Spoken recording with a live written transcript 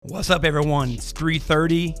What's up, everyone? It's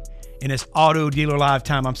 3:30, and it's Auto Dealer Live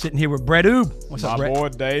time. I'm sitting here with Brett Oob. What's up, Brett? My boy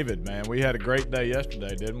David, man. We had a great day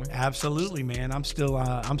yesterday, didn't we? Absolutely, man. I'm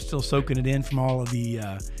still soaking it in from all of the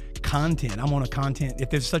content. I'm on a content. If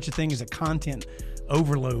there's such a thing as a content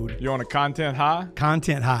overload. You on a content high?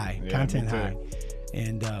 Content high. Yeah, content me too. high.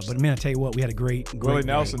 And but man, I tell you what, we had a great Willie day.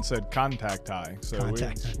 Nelson said contact high, so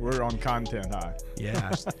we're on content high.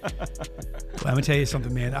 Yeah. Well, I'm gonna tell you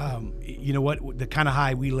something, man. You know what? The kind of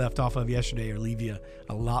high we left off of yesterday will leave you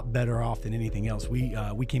a lot better off than anything else.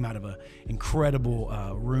 We came out of an incredible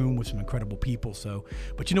room with some incredible people. So,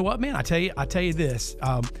 but you know what, man? I tell you this.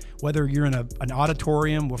 Whether you're in an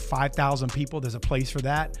auditorium with 5,000 people, there's a place for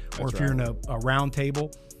that. Or if you're in a round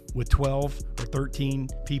table with 12 or 13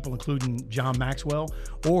 people, including John Maxwell,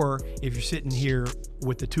 or if you're sitting here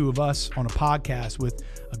with the two of us on a podcast with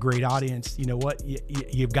a great audience, you know what?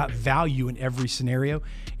 You've got value in every scenario.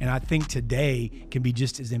 And I think today can be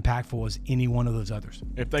just as impactful as any one of those others.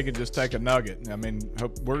 If they could just take a nugget. I mean,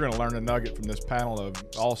 we're going to learn a nugget from this panel of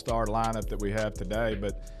all-star lineup that we have today.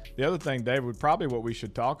 But the other thing, David, probably what we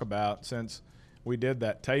should talk about, since we did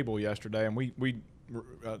that table yesterday, and we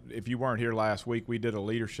if you weren't here last week, we did a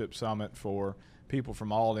leadership summit for people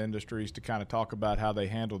from all industries to kind of talk about how they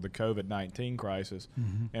handled the COVID-19 crisis,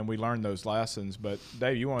 and we learned those lessons. But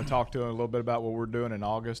Dave, you want to talk to them a little bit about what we're doing in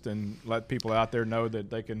August and let people out there know that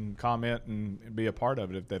they can comment and be a part of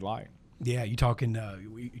it if they'd like. Yeah, you talking about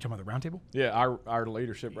the roundtable? Yeah, our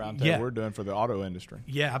leadership roundtable we're doing for the auto industry.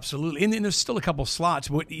 Yeah, absolutely. And then there's still a couple slots.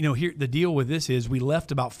 But here the deal with this is we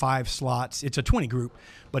left about 5 slots. It's a 20 group,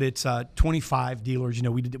 but it's 25 dealers.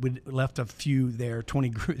 We left a few there. 20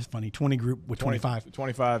 group. It's funny. 20 group with 25.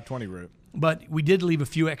 20 group. But we did leave a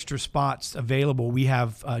few extra spots available. We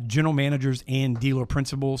have general managers and dealer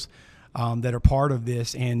principals that are part of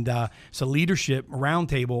this, and it's a leadership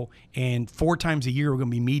roundtable, and 4 times a year we're going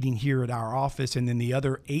to be meeting here at our office, and then the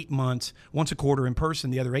other 8 months, once a quarter in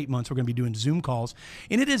person, the other 8 months we're going to be doing Zoom calls,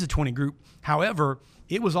 and it is a 20 group. However,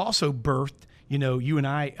 it was also birthed, you and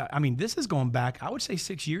I mean, this is going back, I would say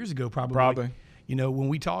 6 years ago probably. When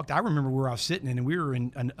we talked, I remember where I was sitting in, and we were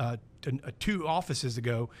in 2 offices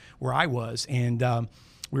ago where I was, and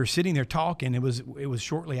we were sitting there talking. It was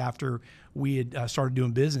shortly after we had started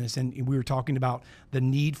doing business, and we were talking about the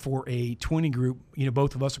need for a 20 group.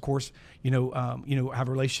 Both of us, of course, have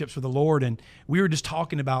relationships with the Lord, and we were just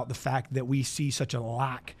talking about the fact that we see such a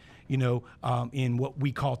lack, in what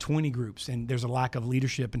we call 20 groups, and there's a lack of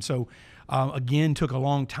leadership. And so, again, took a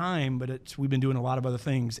long time, but we've been doing a lot of other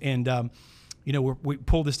things, and we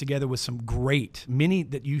pulled this together with some many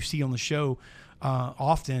that you see on the show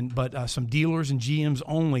often, but some dealers and GMs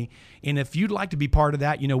only. And if you'd like to be part of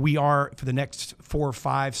that, we are, for the next 4 or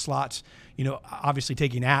 5 slots, obviously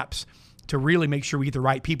taking apps to really make sure we get the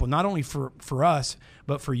right people, not only for us,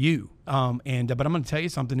 but for you. But I'm going to tell you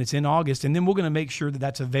something. It's in August, and then we're going to make sure that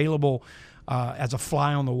that's available as a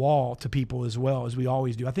fly on the wall to people as well, as we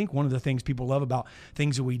always do. I think one of the things people love about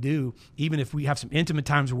things that we do, even if we have some intimate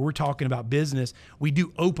times where we're talking about business, we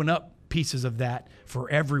do open up pieces of that for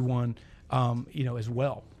everyone, as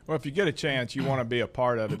well. Well, if you get a chance, you want to be a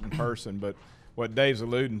part of it in person. But what Dave's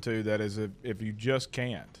alluding to, that is if you just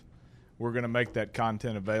can't, we're going to make that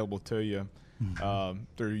content available to you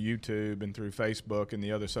through YouTube and through Facebook and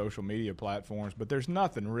the other social media platforms. But there's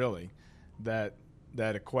nothing really that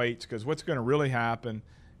equates, because what's going to really happen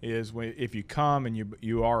is if you come and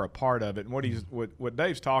you are a part of it. And what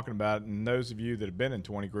Dave's talking about, and those of you that have been in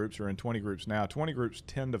 20 groups or in 20 groups now, 20 groups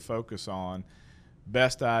tend to focus on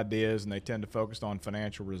best ideas, and they tend to focus on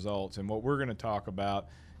financial results. And what we're going to talk about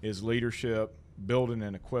is leadership, building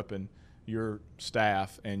and equipping your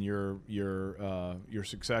staff and your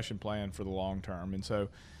succession plan for the long term. And so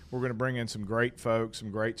we're going to bring in some great folks,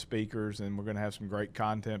 some great speakers, and we're going to have some great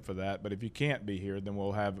content for that. But if you can't be here, then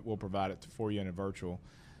we'll provide it for you in a virtual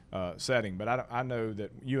setting. But I know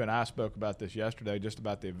that you and I spoke about this yesterday, just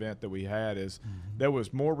about the event that we had, is there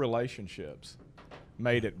was more relationships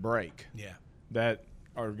made at break. Yeah. That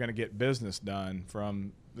are going to get business done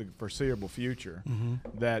from the foreseeable future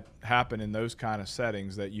that happen in those kind of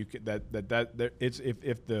settings, that you could, that it's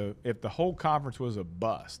if the whole conference was a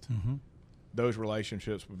bust, those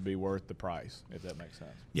relationships would be worth the price, if that makes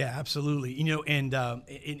sense. Yeah, absolutely. And I'm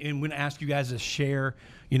going to ask you guys to share,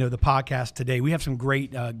 the podcast today. We have some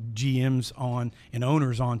great GMs on and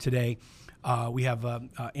owners on today. We have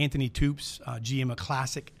Anthony Toops, GM of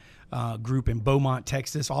Classic group in Beaumont,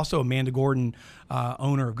 Texas. Also Amanda Gordon,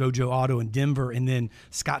 owner of Gojo Auto in Denver. And then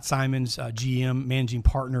Scott Simons, GM, managing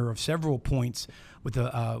partner of Several Points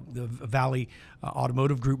the Valley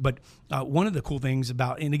Automotive Group. But one of the cool things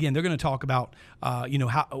about, and again, they're going to talk about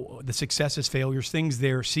how the successes, failures, things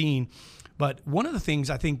they're seeing. But one of the things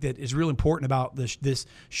I think that is real important about this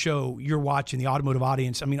show you're watching, the automotive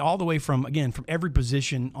audience, I mean, all the way from every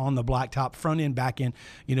position on the blacktop, front end, back end,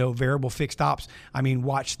 variable fixed ops. I mean,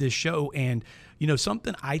 watch this show. And,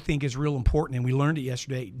 something I think is real important, and we learned it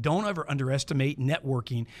yesterday, don't ever underestimate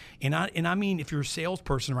networking. And I mean, if you're a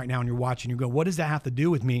salesperson right now and you're watching, you're going, what does that have to do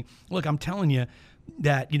with me? Look, I'm telling you,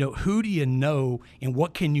 that, who do you know and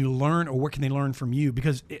what can you learn, or what can they learn from you?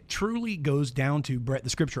 Because it truly goes down to, Brett, the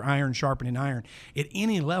scripture, iron sharpening iron at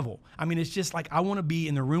any level. I mean, it's just like, I want to be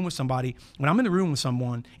in the room with somebody. When I'm in the room with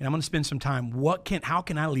someone and I'm going to spend some time, how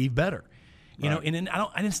can I leave better? Right. And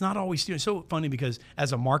it's not always, it's so funny because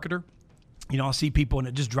as a marketer, I'll see people and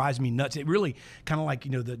it just drives me nuts. It really kind of like,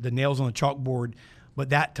 the nails on the chalkboard.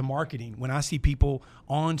 But that to marketing, when I see people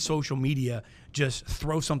on social media just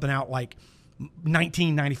throw something out like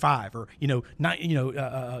 1995 or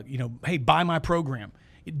hey, buy my program,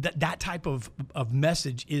 that type of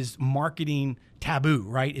message is marketing taboo,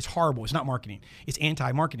 right? It's horrible. It's not marketing. It's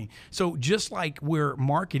anti-marketing. So just like we're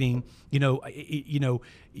marketing, you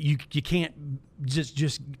can't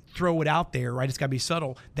just throw it out there, right? It's got to be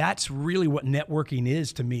subtle. That's really what networking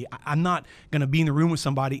is to me. I'm not going to be in the room with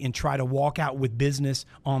somebody and try to walk out with business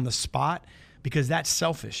on the spot, because that's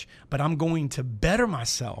selfish. But I'm going to better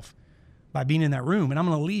myself by being in that room, and I'm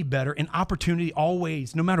going to leave better. And opportunity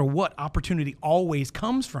always, no matter what, opportunity always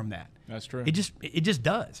comes from that. That's true. It just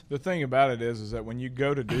does. The thing about it is that when you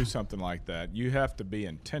go to do something like that, you have to be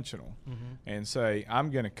intentional and say, I'm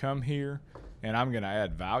going to come here and I'm going to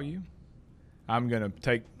add value. I'm going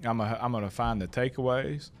to find the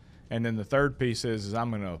takeaways, and then the third piece is I'm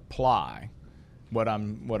going to apply what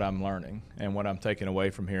I'm learning and what I'm taking away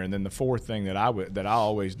from here. And then the fourth thing that I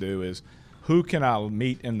always do is, who can I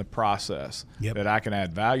meet in the process that I can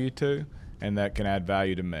add value to and that can add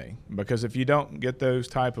value to me? Because if you don't get those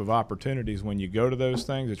type of opportunities when you go to those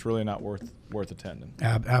things, it's really not worth attending.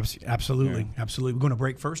 Absolutely. Yeah. Absolutely. We're going to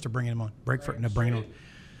break first or bring him on? Break first. No, bring him on.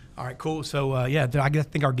 All right, cool. So, I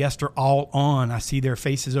think our guests are all on. I see their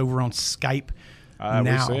faces over on Skype now.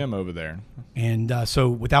 We see them over there. And so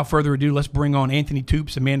without further ado, let's bring on Anthony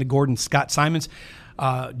Toops, Amanda Gordon, Scott Simons.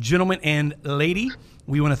 Gentlemen and lady,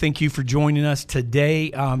 we want to thank you for joining us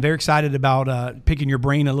today. I'm very excited about picking your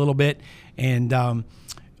brain a little bit, and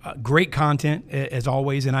great content as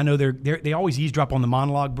always. And I know they always eavesdrop on the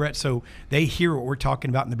monologue, Brett, so they hear what we're talking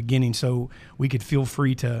about in the beginning. So we could feel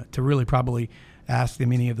free to really probably ask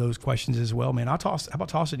them any of those questions as well, man. How about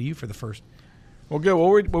toss it to you for the first? Well, good.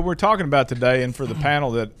 What we're talking about today, and for the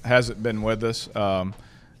panel that hasn't been with us,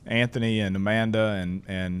 Anthony and Amanda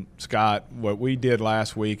and Scott, what we did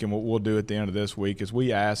last week and what we'll do at the end of this week is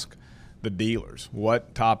we ask the dealers,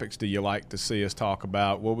 what topics do you like to see us talk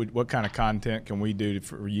about? What kind of content can we do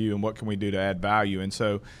for you, and what can we do to add value? And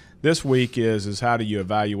so this week is how do you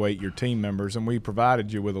evaluate your team members? And we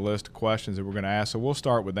provided you with a list of questions that we're going to ask. So we'll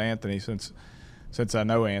start with Anthony since I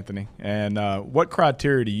know Anthony. And what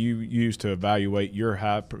criteria do you use to evaluate your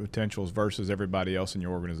high potentials versus everybody else in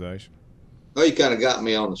your organization? Well, you kind of got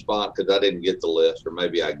me on the spot because I didn't get the list, or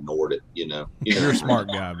maybe I ignored it. You're a smart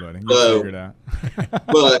guy, buddy. You figured it out.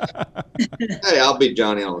 But hey, I'll be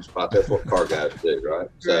Johnny on the spot. That's what car guys do, right?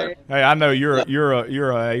 So hey, I know you're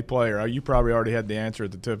a A player. You probably already had the answer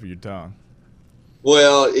at the tip of your tongue.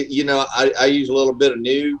 Well, I use a little bit of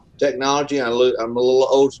new technology. I'm a little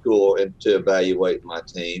old school to evaluate my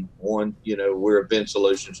team. One, we're a VIN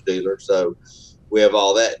Solutions dealer, so we have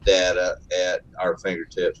all that data at our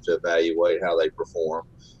fingertips to evaluate how they perform,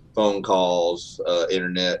 phone calls,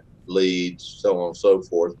 internet leads, so on and so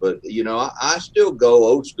forth. But, I still go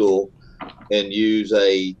old school and use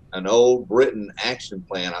an old written action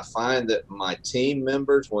plan. I find that my team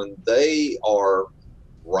members, when they are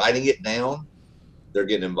writing it down, they're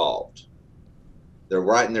getting involved. They're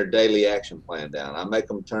writing their daily action plan down. I make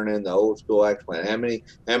them turn in the old school action plan.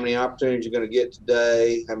 How many opportunities you're going to get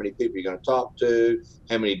today? How many people you're going to talk to?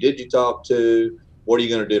 How many did you talk to? What are you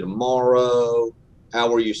going to do tomorrow? How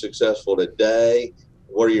were you successful today?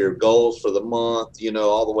 What are your goals for the month?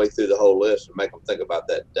 All the way through the whole list, and make them think about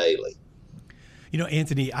that daily.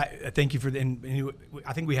 Anthony, I thank you for that. And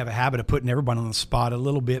I think we have a habit of putting everybody on the spot a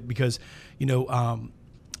little bit because,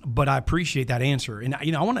 but I appreciate that answer. And,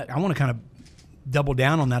 I want to kind of double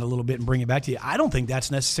down on that a little bit and bring it back to you. I don't think that's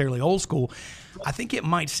necessarily old school. I think it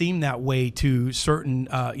might seem that way to certain,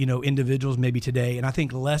 individuals maybe today. And I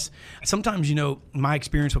think sometimes, my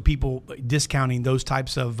experience with people discounting those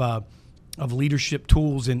types of leadership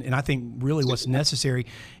tools, and I think really what's necessary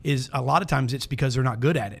is a lot of times it's because they're not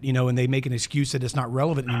good at it, and they make an excuse that it's not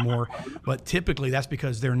relevant anymore, but typically that's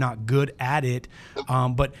because they're not good at it.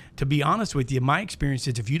 But to be honest with you, my experience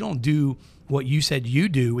is if you don't do what you said you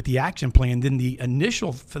do with the action plan, then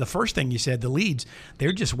for the first thing you said, the leads,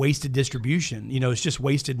 they're just wasted distribution. It's just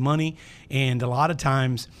wasted money. And a lot of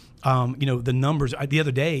times, the numbers the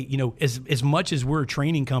other day, as much as we're a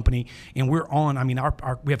training company and we're on,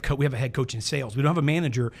 we have a head coach in sales. We don't have a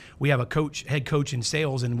manager. We have a head coach in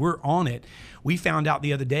sales, and we're on it. We found out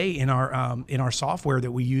the other day in our software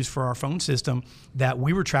that we use for our phone system that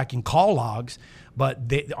we were tracking call logs, but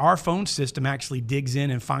our phone system actually digs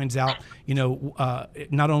in and finds out,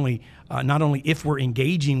 not only if we're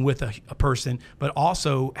engaging with a person, but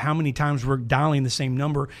also how many times we're dialing the same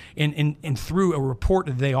number and through a report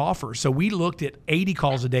that they offer. So we looked at 80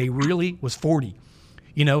 calls a day, really was 40,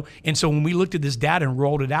 and so when we looked at this data and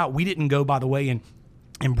rolled it out, we didn't go, by the way,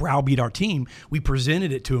 and browbeat our team. We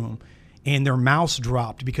presented it to them, and their mouths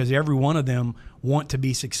dropped because every one of them want to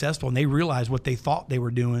be successful, and they realized what they thought they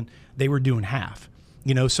were doing half.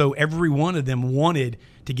 So every one of them wanted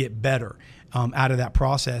to get better out of that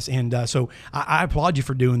process, and so I applaud you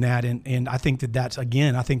for doing that, and I think that's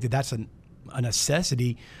a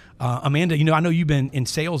necessity. Amanda, I know you've been in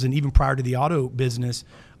sales, and even prior to the auto business,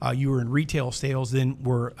 you were in retail sales, then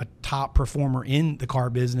were a top performer in the car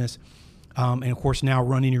business. And of course, now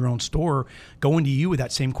running your own store. Going to you with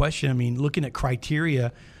that same question, looking at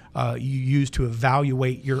criteria you use to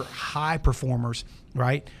evaluate your high performers,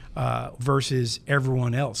 right, versus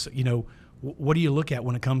everyone else. What do you look at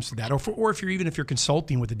when it comes to that, or if you're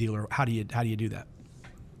consulting with a dealer, how do you do that?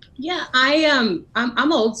 Yeah,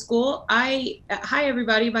 I'm old school. Hi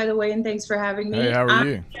everybody, by the way, and thanks for having me. Hey, how are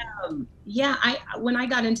you? When I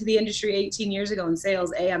got into the industry 18 years ago in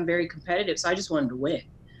sales, I'm very competitive, so I just wanted to win.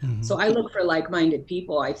 Mm-hmm. So I look for like-minded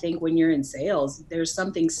people. I think when you're in sales, there's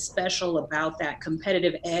something special about that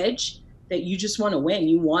competitive edge that you just want to win.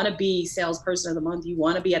 You want to be salesperson of the month. You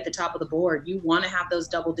want to be at the top of the board. You want to have those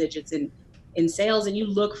double digits in sales, and you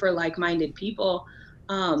look for like-minded people.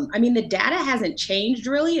 The data hasn't changed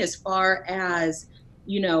really as far as,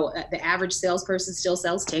 the average salesperson still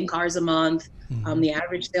sells 10 cars a month. Mm-hmm. The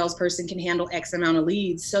average salesperson can handle X amount of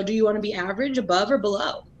leads. So do you want to be average, above, or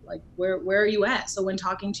below? Like where are you at? So when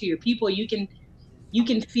talking to your people, you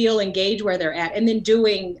can feel and gauge where they're at. And then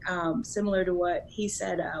doing similar to what he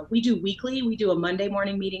said, we do weekly. We do a Monday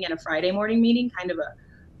morning meeting and a Friday morning meeting, kind of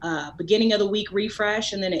a beginning of the week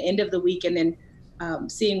refresh, and then an end of the week, and then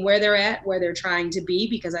seeing where they're at, where they're trying to be,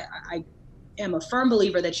 because I am a firm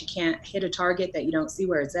believer that you can't hit a target that you don't see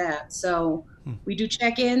where it's at. So we do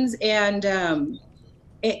check-ins and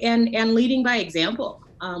leading by example.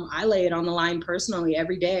 I lay it on the line personally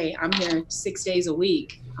every day. I'm here 6 days a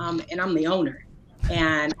week, and I'm the owner,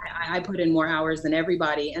 and I put in more hours than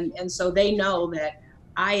everybody. And so they know that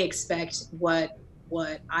I expect what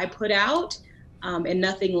I put out, and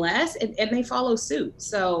nothing less, and they follow suit.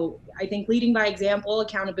 So I think leading by example,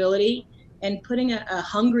 accountability, and putting a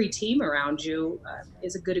hungry team around you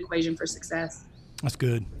is a good equation for success. That's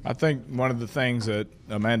good. I think one of the things that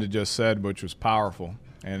Amanda just said, which was powerful,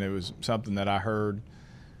 and it was something that I've heard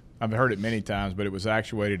it many times, but it was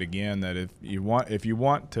actuated again, that if you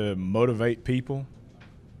want to motivate people,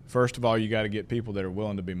 first of all, you got to get people that are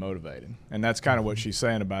willing to be motivated. And that's kind of what she's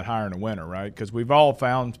saying about hiring a winner, right? Because we've all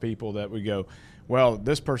found people that we go, well,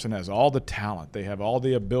 this person has all the talent, they have all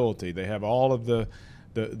the ability, they have all of the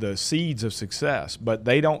seeds of success, but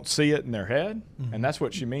they don't see it in their head. Mm-hmm. And that's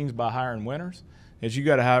what she means by hiring winners, is you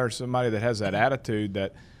got to hire somebody that has that attitude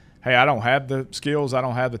that, hey, I don't have the skills, I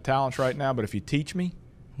don't have the talents right now, but if you teach me,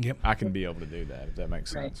 yep, I can be able to do that, if that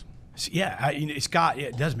makes sense. Yeah, Scott,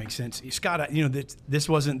 it does make sense. Scott, this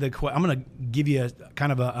wasn't the I'm going to give you a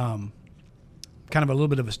kind of a little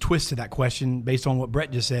bit of a twist to that question based on what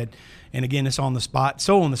Brett just said. And again, it's on the spot.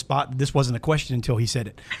 So on the spot, this wasn't a question until he said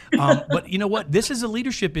it. But you know what? This is a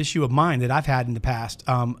leadership issue of mine that I've had in the past,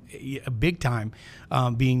 a big time,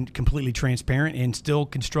 being completely transparent, and still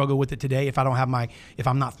can struggle with it today if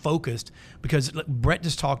I'm not focused. Because Brett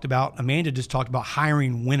just talked about, Amanda just talked about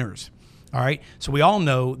hiring winners. All right. So we all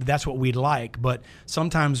know that's what we'd like, but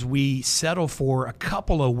sometimes we settle for a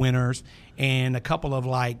couple of winners and a couple of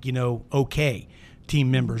okay team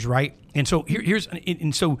members, right? And so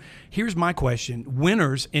here's my question.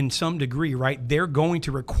 Winners, in some degree, right? They're going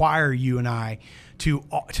to require you and I to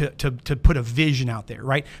put a vision out there,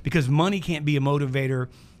 right? Because money can't be a motivator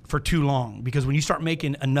for too long, because when you start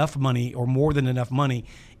making enough money or more than enough money,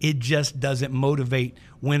 it just doesn't motivate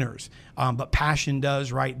winners. But passion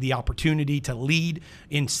does, right? The opportunity to lead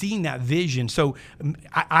in seeing that vision. So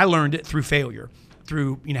I learned it through failure,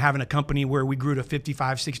 through having a company where we grew to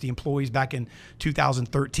 55, 60 employees back in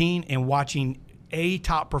 2013 and watching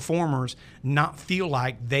top performers not feel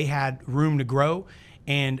like they had room to grow,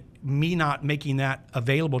 and me not making that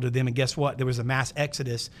available to them. And guess what? There was a mass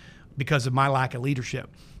exodus because of my lack of leadership.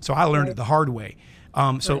 So I learned it the hard way.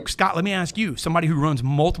 So Scott, let me ask you, somebody who runs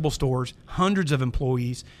multiple stores, hundreds of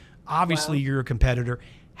employees, obviously you're a competitor.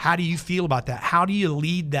 How do you feel about that? How do you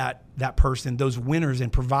lead that person, those winners,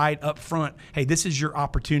 and provide up front, hey, this is your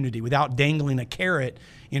opportunity, without dangling a carrot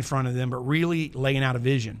in front of them, but really laying out a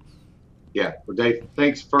vision? Yeah. Well, Dave,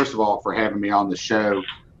 thanks, first of all, for having me on the show.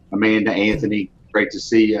 Amanda, Anthony, great to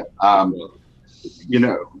see you.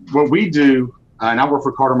 What we do, and I work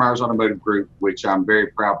for Carter Myers Automotive Group, which I'm very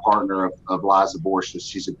proud partner of Liza Borges.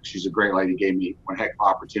 She's a great lady, gave me one heck of an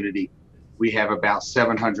opportunity. We have about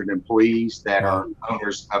 700 employees that are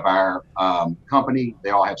owners of our company. They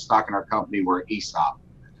all have stock in our company. We're ESOP.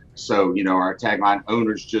 So, our tagline,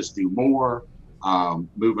 owners just do more,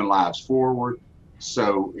 moving lives forward.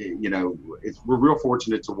 So, we're real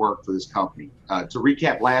fortunate to work for this company. To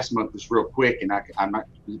recap last month, just real quick, and I'm not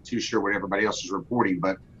too sure what everybody else is reporting,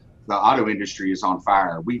 but the auto industry is on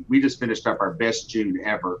fire. We just finished up our best June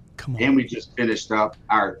ever, and we just finished up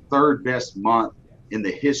our third best month in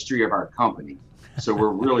the history of our company. So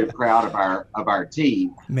we're really proud of our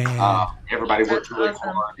team. Man, everybody worked really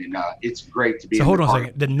hard, and it's great to be. So hold on a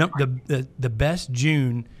second. The best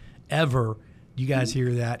June ever. You guys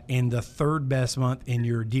hear that? And the third best month in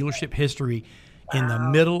your dealership history, in the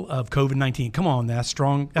middle of COVID-19. Come on, that's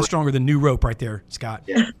strong. That's stronger than New Rope right there, Scott.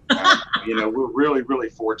 Yeah. We're really, really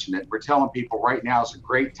fortunate. We're telling people right now is a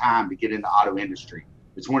great time to get in the auto industry.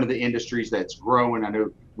 It's one of the industries that's growing. I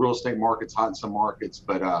know real estate market's hot in some markets,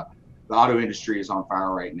 but the auto industry is on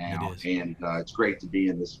fire right now, and it's great to be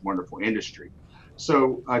in this wonderful industry.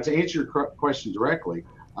 So to answer your question directly,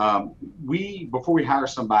 before we hire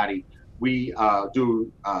somebody, we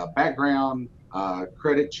do background,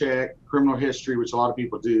 credit check, criminal history, which a lot of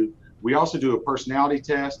people do. We also do a personality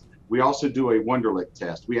test. We also do a Wonderlic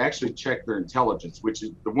test. We actually check their intelligence, which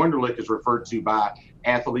is the Wonderlic is referred to by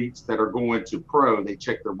athletes that are going to pro. They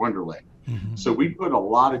check their Wonderlic. Mm-hmm. So we put a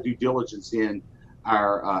lot of due diligence in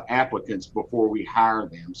our applicants before we hire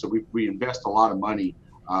them. So we invest a lot of money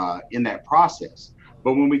in that process.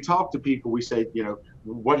 But when we talk to people, we say,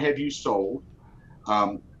 what have you sold?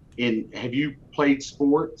 And have you played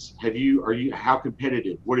sports? How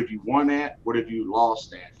competitive? What have you won at? What have you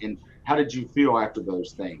lost at? And how did you feel after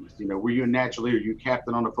those things? Were you a natural leader? Were you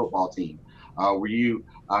captain on a football team? Were you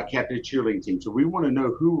captain of a cheerleading team? So we want to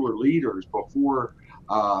know who were leaders before,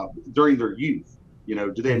 during their youth.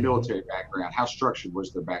 Do they have military background? How structured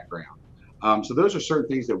was their background? So those are certain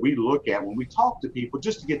things that we look at when we talk to people,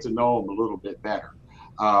 just to get to know them a little bit better.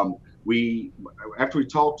 After we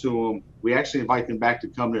talk to them, we actually invite them back to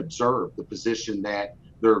come and observe the position that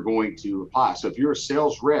they're going to apply. So if you're a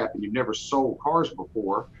sales rep and you've never sold cars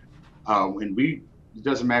before, it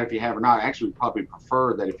doesn't matter if you have or not. Actually, we probably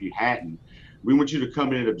prefer that if you hadn't. We want you to come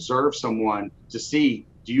in and observe someone to see,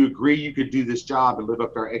 do you agree you could do this job and live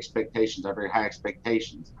up to our expectations, our very high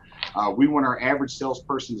expectations? We want our average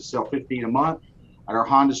salesperson to sell 15 a month. At our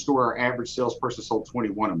Honda store, our average salesperson sold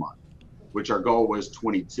 21 a month, which our goal was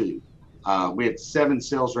 22. We had 7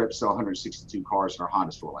 sales reps sell 162 cars in our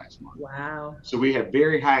Honda store last month. Wow. So we have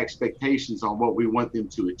very high expectations on what we want them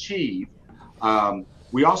to achieve.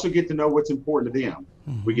 We also get to know what's important to them.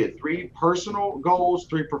 Mm-hmm. We get 3 personal goals,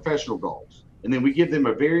 3 professional goals, and then we give them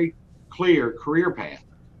a very clear career path.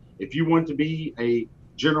 If you want to be a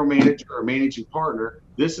general manager or managing partner,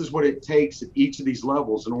 this is what it takes at each of these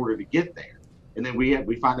levels in order to get there. And then we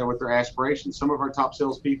find out what their aspirations. Some of our top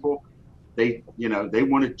salespeople, they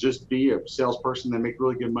want to just be a salesperson. They make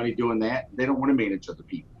really good money doing that. They don't want to manage other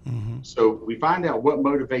people. Mm-hmm. So we find out what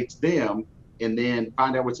motivates them, and then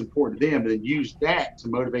find out what's important to them, and then use that to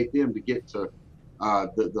motivate them to get to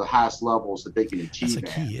the highest levels that they can achieve.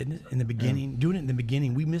 That's a key, isn't it? In the beginning, doing it in the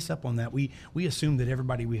beginning, we miss up on that. We assume that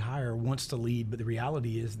everybody we hire wants to lead, but the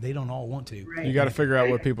reality is they don't all want to. Right. You got to figure out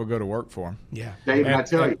what people go to work for. Yeah, David, I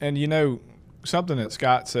tell you, and something that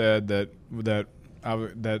Scott said that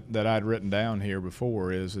I'd written down here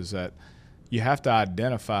before is that you have to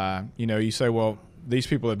identify. You say, well, these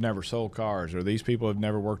people have never sold cars, or these people have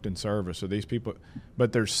never worked in service, or these people,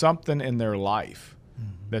 but there's something in their life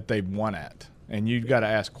that they've won at. And you've got to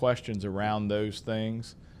ask questions around those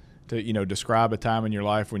things to, describe a time in your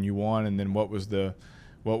life when you won, and then what was the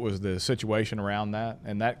what was the situation around that,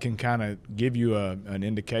 and that can kind of give you an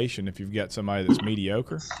indication if you've got somebody that's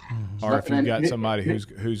mediocre, or if you've got somebody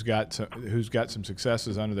who's got some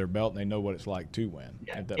successes under their belt and they know what it's like to win.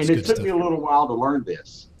 Yeah. And it took me a little while to learn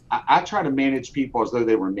this. I try to manage people as though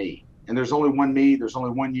they were me. And there's only one me, there's only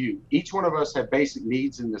one you. Each one of us have basic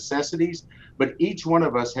needs and necessities, but each one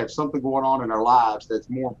of us have something going on in our lives that's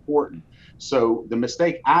more important. So the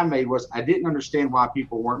mistake I made was I didn't understand why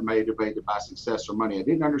people weren't motivated by success or money. I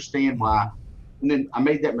didn't understand why. And then I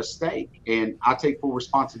made that mistake, and I take full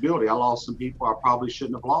responsibility. I lost some people I probably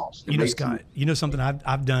shouldn't have lost. You know, Scott, you know something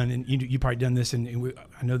I've done, and you probably done this, and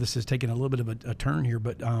I know this has taken a little bit of a turn here,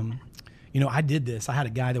 but you know, I did this. I had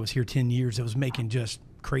a guy that was here 10 years that was making just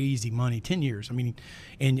crazy money, 10 years. I mean,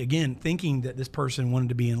 and again, thinking that this person wanted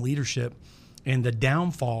to be in leadership, and the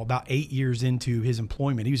downfall about 8 years into his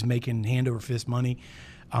employment, he was making hand over fist money.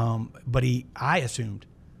 But I assumed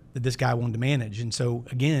that this guy wanted to manage. And so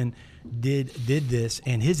again, did this,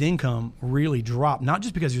 and his income really dropped, not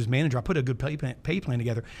just because he was manager. I put a good pay plan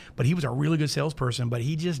together, but he was a really good salesperson, but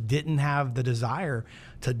he just didn't have the desire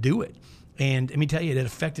to do it. And let me tell you, it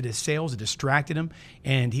affected his sales, it distracted him,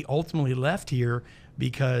 and he ultimately left here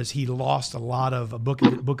because he lost a lot of a book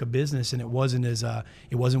of business, and it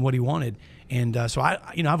wasn't what he wanted. And so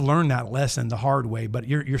I've learned that lesson the hard way. But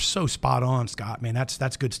you're so spot on, Scott. Man,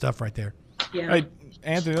 that's good stuff right there. Yeah. Hey,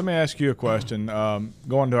 Anthony, let me ask you a question.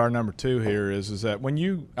 Going to our number 2 here is that when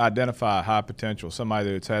you identify a high potential,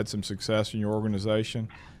 somebody that's had some success in your organization,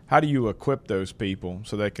 how do you equip those people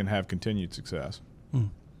so they can have continued success?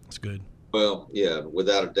 That's good. Well, yeah,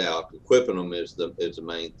 without a doubt, equipping them is the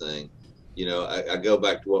main thing. You know, I go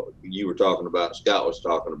back to what you were talking about, Scott was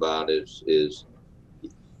talking about, is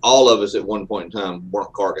all of us at one point in time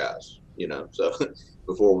weren't car guys, you know. So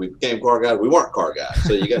before we became car guys, we weren't car guys.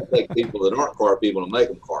 So you got to take people that aren't car people and make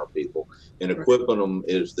them car people, and equipping them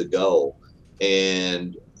is the goal.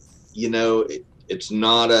 And, you know, it's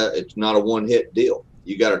not a one-hit deal.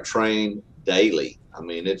 You got to train daily. I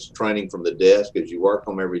mean, it's training from the desk as you work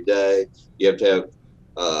them every day. You have to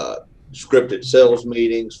have scripted sales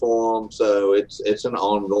meetings for them. So it's an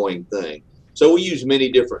ongoing thing. So we use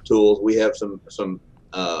many different tools. We have some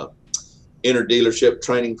inner dealership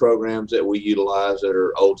training programs that we utilize that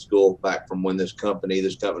are old school, back from when this company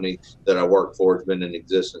that I work for has been in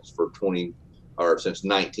existence for since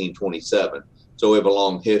 1927. So we have a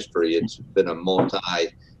long history. It's been a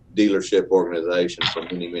multi-dealership organization for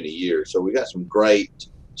many, many years. So we got some great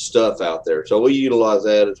stuff out there. So we utilize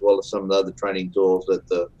that, as well as some of the other training tools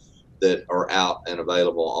that are out and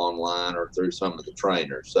available online or through some of the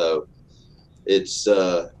trainers. So it's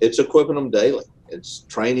equipping them daily. It's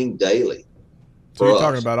training daily. So you're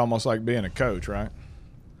talking about almost like being a coach, right?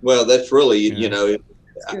 Well, that's really, you know,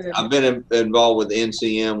 I've been involved with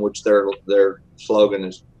NCM, which their slogan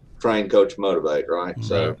is train, coach, motivate, right? Mm-hmm.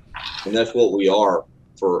 So, and that's what we are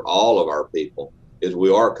for all of our people, is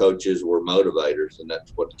we are coaches, we're motivators, and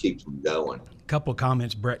that's what keeps them going. A couple of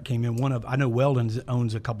comments, Brett, came in. I know Weldon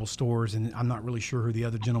owns a couple stores, and I'm not really sure who the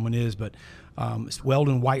other gentleman is, but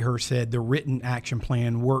Weldon Whitehurst said the written action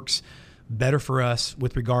plan works better for us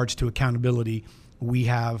with regards to accountability. We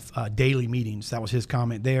have daily meetings. That was his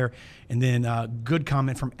comment there. And then good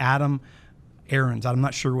comment from Adam Aarons. I'm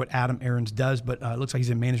not sure what Adam Aarons does, but it looks like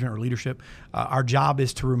he's in management or leadership. Our job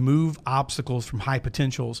is to remove obstacles from high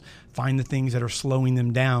potentials, find the things that are slowing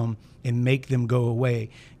them down, and make them go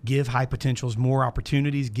away. Give high potentials more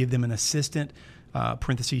opportunities, give them an assistant,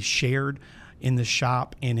 parentheses, shared in the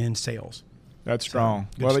shop and in sales. That's strong.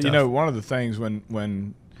 Well, stuff. You know, one of the things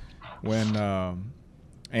when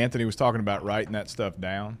Anthony was talking about writing that stuff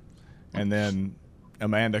down, and then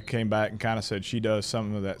Amanda came back and kind of said she does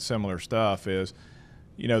some of that similar stuff, is,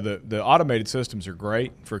 you know, the automated systems are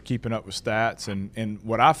great for keeping up with stats. And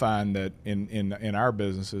what I find that in our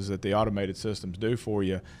businesses that the automated systems do for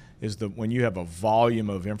you is that when you have a volume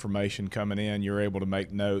of information coming in, you're able to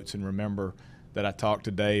make notes and remember that I talked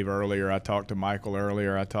to Dave earlier, I talked to Michael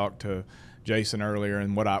earlier, I talked to Jason earlier,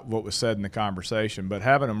 and what was said in the conversation. But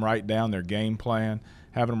having them write down their game plan,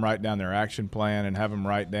 having them write down their action plan, and have them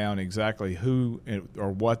write down exactly who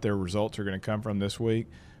or what their results are going to come from this week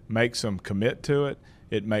makes them commit to it.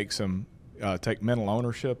 It makes them take mental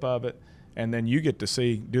ownership of it. And then you get to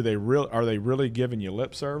see, are they really giving you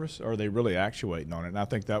lip service, or are they really actuating on it? And I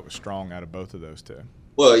think that was strong out of both of those two.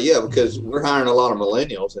 Well, yeah, because we're hiring a lot of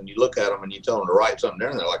millennials, and you look at them and you tell them to write something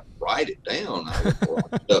down, and they're like, write it down. I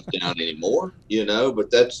don't write stuff down anymore, you know,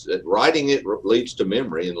 but writing it leads to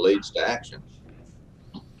memory and leads to action.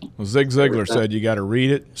 Well, Zig Ziglar said you got to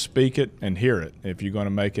read it, speak it, and hear it if you're going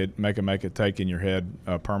to make it take in your head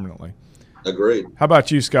permanently. Agreed. How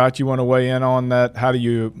about you, Scott? You want to weigh in on that? How do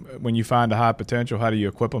you, when you find a high potential, how do you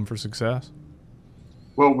equip them for success?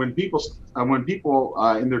 Well, when people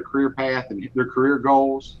in their career path and their career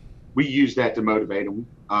goals, we use that to motivate them.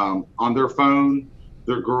 On their phone,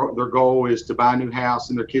 their goal is to buy a new house,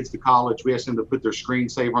 and their kids to college. We ask them to put their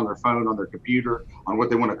screensaver on their phone, on their computer, on what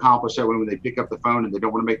they want to accomplish. That way, when they pick up the phone and they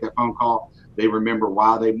don't want to make that phone call, they remember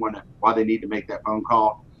why they need to make that phone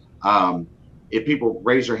call. If people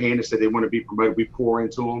raise their hand and say they want to be promoted, we pour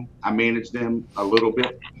into them. I manage them a little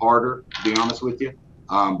bit harder, to be honest with you,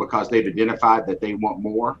 because they've identified that they want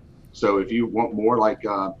more. So if you want more, like,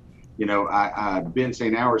 Ben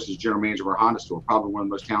St. Hours is general manager of our Honda store, probably one of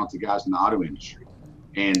the most talented guys in the auto industry.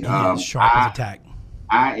 And sharp as a tack.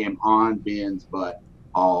 I am on Ben's butt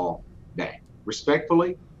all day,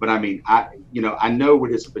 respectfully. But I mean, I know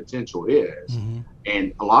what his potential is. Mm-hmm.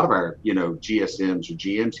 And a lot of our, GSMs or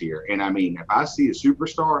GMs here. And I mean, if I see a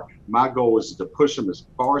superstar, my goal is to push them as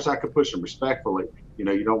far as I could push them respectfully. You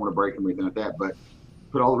don't want to break them or anything like that, but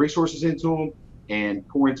put all the resources into them and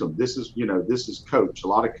pour into them. This is coach, a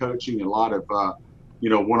lot of coaching, a lot of,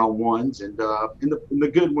 one-on-ones, and in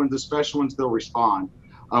the good ones, the special ones, they'll respond.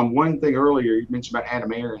 One thing earlier, you mentioned about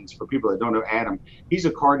Adam Aarons. For people that don't know Adam, he's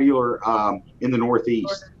a car dealer in the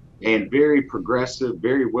Northeast, and very progressive,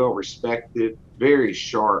 very well respected, very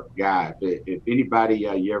sharp guy. If anybody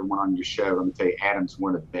you ever went on your show, let me tell you, Adam's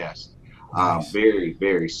one of the best. Nice. Very,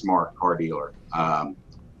 very smart car dealer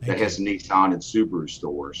that has Nissan and Subaru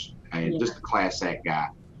stores, and just a class act guy.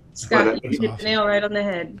 Scott, you hit the nail right on the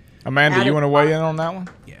head. Amanda, Adam, you want to weigh in on that one?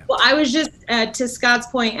 Yeah. Well, I was just, to Scott's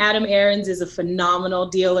point, Adam Aarons is a phenomenal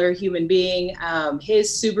dealer, human being. His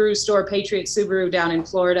Subaru store, Patriot Subaru down in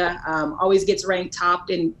Florida, always gets ranked top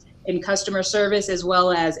in customer service as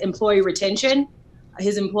well as employee retention.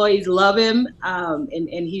 His employees love him,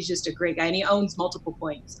 and he's just a great guy, and he owns multiple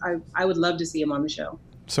points. I would love to see him on the show.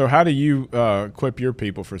 So how do you equip your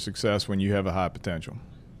people for success when you have a high potential?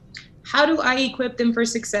 How do I equip them for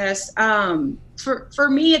success? For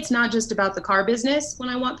me, it's not just about the car business. When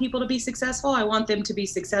I want people to be successful, I want them to be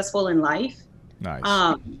successful in life.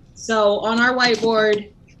 Nice. So on our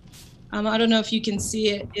whiteboard, I don't know if you can see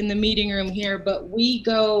it in the meeting room here, but we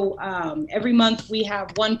go every month. We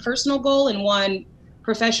have one personal goal and one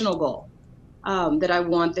professional goal that I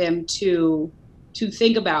want them to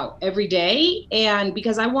think about every day, and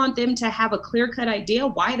because I want them to have a clear-cut idea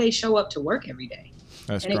why they show up to work every day.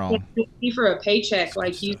 That's and strong. It can't be for a paycheck,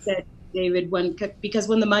 like you said, David. Because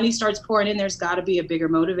when the money starts pouring in, there's got to be a bigger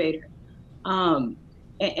motivator.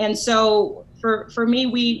 And so for me,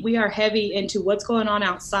 we are heavy into what's going on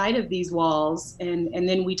outside of these walls, and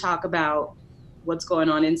then we talk about what's going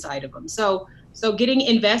on inside of them. So getting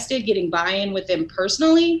invested, getting buy-in with them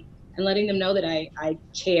personally, and letting them know that I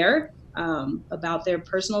care about their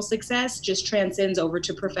personal success just transcends over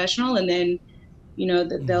to professional, and then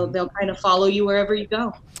they'll kind of follow you wherever you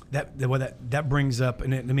go. That brings up,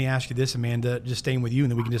 and let me ask you this, Amanda, just staying with you,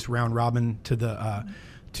 and then we can just round robin to the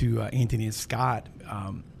to Anthony and Scott.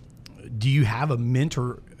 Do you have a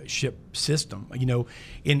mentorship system?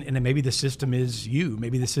 And maybe the system is you.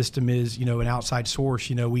 Maybe the system is an outside source.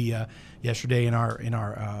 We yesterday in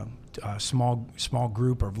our small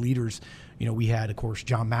group of leaders, we had, of course,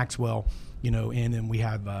 John Maxwell, and then we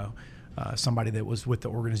have somebody that was with the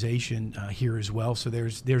organization here as well. So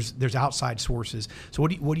there's outside sources. So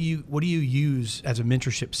what do you use as a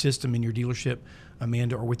mentorship system in your dealership,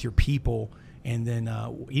 Amanda, or with your people, and then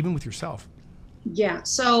even with yourself? Yeah.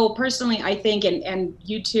 So personally, I think, and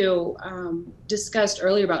you two discussed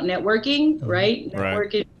earlier about networking, right?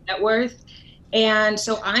 Networking, net worth. And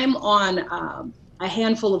so I'm on a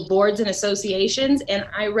handful of boards and associations, and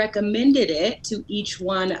I recommended it to each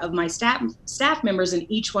one of my staff members, and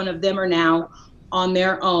each one of them are now on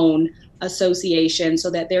their own association,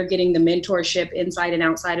 so that they're getting the mentorship inside and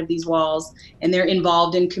outside of these walls, and they're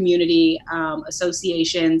involved in community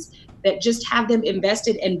associations that just have them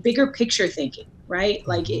invested in bigger picture thinking, right?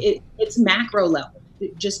 Like it's macro level.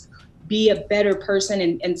 Just be a better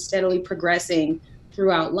person and steadily progressing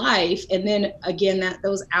throughout life. And then again,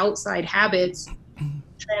 those outside habits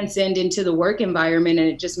transcend into the work environment, and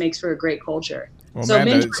it just makes for a great culture. Well, so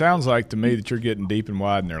Amanda, it sounds like to me that you're getting deep and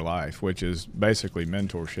wide in their life, which is basically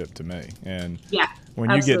mentorship to me. And when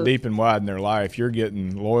you get deep and wide in their life, you're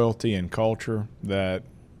getting loyalty and culture that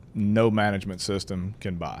no management system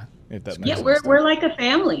can buy. If that makes sense. We're like a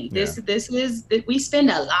family. This is, we spend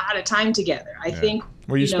a lot of time together. I think.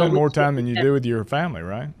 Well, you spend more time than you do with your family,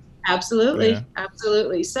 right? Absolutely. Yeah.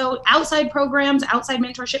 Absolutely. So outside programs, outside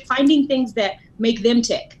mentorship, finding things that make them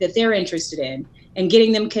tick, that they're interested in, and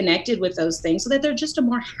getting them connected with those things so that they're just a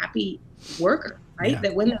more happy worker, right? Yeah.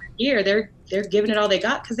 That when they're here, they're giving it all they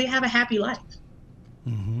got because they have a happy life.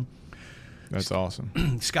 Mm-hmm. That's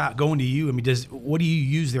awesome. Scott, going to you. I mean, what do you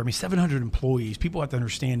use there? I mean, 700 employees. People have to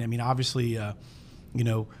understand. I mean, obviously,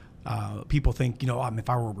 people think, if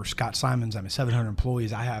I were over Scott Simons, I'm at 700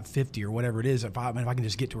 employees. I have 50 or whatever it is. If I can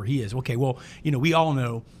just get to where he is, okay. Well, we all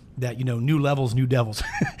know that new levels, new devils.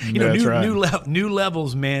 That's right. New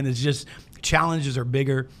levels, man. Is just challenges are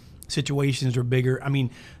bigger, situations are bigger. I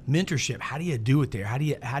mean, mentorship. How do you do it there? How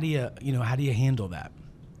do you handle that?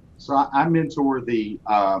 So I mentor the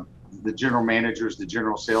general managers, the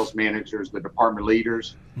general sales managers, the department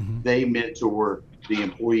leaders. Mm-hmm. They mentor the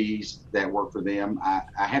employees that work for them. I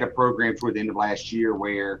had a program toward the end of last year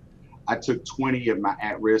where I took 20 of my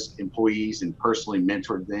at-risk employees and personally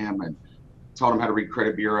mentored them and taught them how to read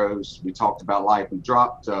credit bureaus. We talked about life. We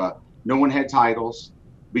dropped, no one had titles.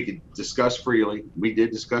 We could discuss freely. We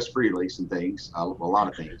did discuss freely some things, a lot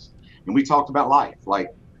of things. And we talked about life,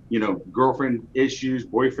 like, girlfriend issues,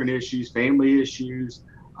 boyfriend issues, family issues.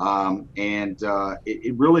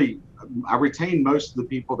 It really, I retained most of the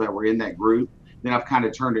people that were in that group. Then I've kind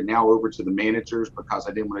of turned it now over to the managers because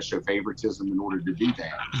I didn't want to show favoritism in order to do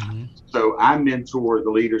that. Mm-hmm. So I mentor the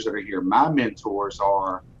leaders that are here. My mentors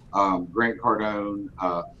are Grant Cardone,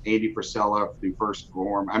 Andy Frisella through First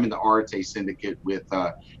Form. I'm in the Arete Syndicate with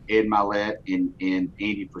Ed Milet and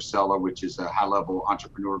Andy Frisella, which is a high-level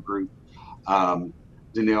entrepreneur group.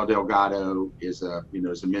 Danelle Delgado is a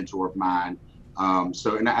mentor of mine.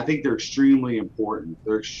 And I think they're extremely important.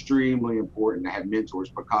 They're extremely important to have mentors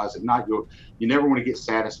because if not, you never want to get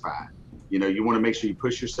satisfied. You want to make sure you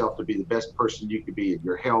push yourself to be the best person you could be in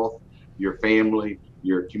your health, your family,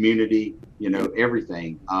 your community,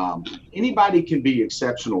 everything. Anybody can be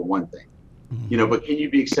exceptional one thing, but can you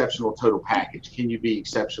be exceptional total package? Can you be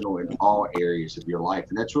exceptional in all areas of your life?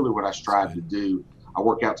 And that's really what I strive to do. I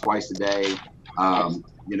work out twice a day,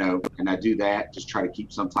 and I do that, just try to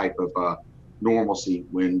keep some type of normalcy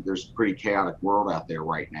when there's a pretty chaotic world out there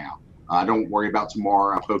right now. I don't worry about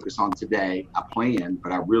tomorrow. I focus on today. I plan,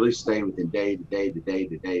 but I really stay within day to day to day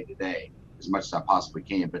to day to day as much as I possibly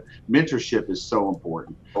can. But mentorship is so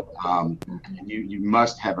important. You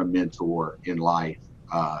must have a mentor in life.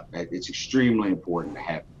 It's extremely important to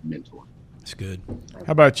have a mentor. That's good.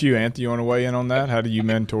 How about you, Anthony? You want to weigh in on that? How do you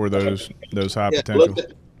mentor those high potentials?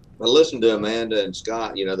 I listen to Amanda and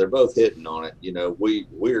Scott. They're both hitting on it.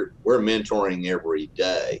 We're mentoring every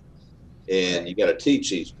day, and you got to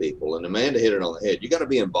teach these people. And Amanda hit it on the head. You got to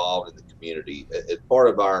be involved in the community. It's part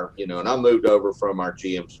of our, and I moved over from our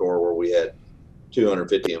GM store where we had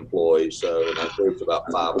 250 employees, and our group's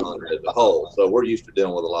about 500 as a whole. So we're used to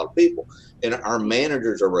dealing with a lot of people. And our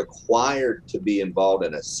managers are required to be involved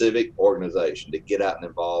in a civic organization, to get out and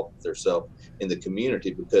involve themselves in the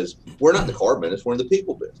community, because we're not in the car business, we're in the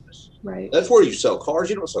people business. Right. That's where you sell cars.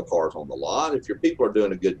 You don't sell cars on the lot. If your people are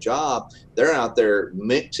doing a good job, they're out there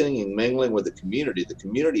mixing and mingling with the community. The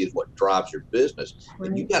community is what drives your business. Right.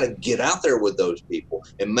 And you got to get out there with those people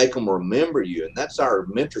and make them remember you. And that's our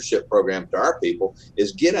mentorship program to our people,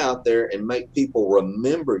 is get out there and make people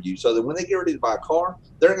remember you, so that when they get ready to buy a car,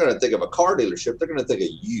 they're going to think of a car dealership. They're going to think of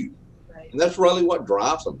you. Right. And that's really what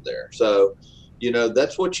drives them there. So,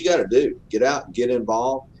 that's what you got to do. Get out, get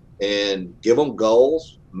involved, and give them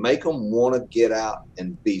goals. Make them want to get out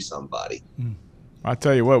and be somebody. I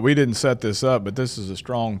tell you what, we didn't set this up, but this is a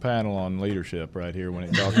strong panel on leadership right here when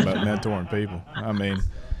it talks about mentoring people.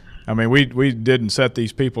 I mean, we didn't set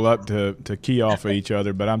these people up to key off of each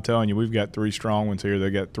other, but I'm telling you, we've got three strong ones here. They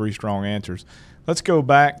got three strong answers. Let's go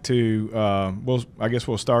back to I guess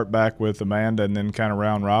we'll start back with Amanda and then kind of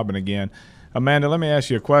round robin again. Amanda, let me ask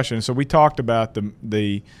you a question. So we talked about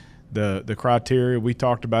the criteria. We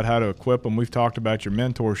talked about how to equip them. We've talked about your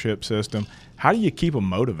mentorship system. How do you keep them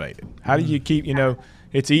motivated? How do you keep,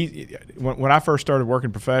 it's easy. When I first started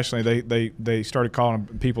working professionally, they started calling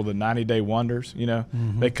people the 90-day wonders.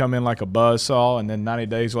 They come in like a buzzsaw, and then 90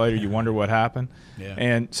 days later you wonder what happened. Yeah.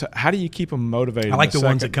 And so how do you keep them motivated? I like the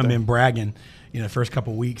ones that come in bragging, first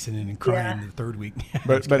couple of weeks and then crying the third week.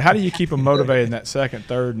 but how do you keep them motivated in that second,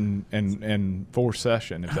 third, and fourth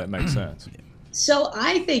session, if that makes sense? So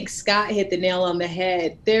I think Scott hit the nail on the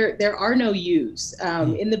head. There are no yous.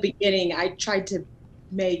 In the beginning, I tried to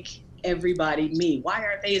make everybody me. Why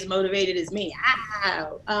aren't they as motivated as me?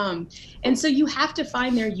 And so you have to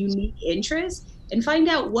find their unique interest and find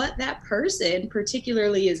out what that person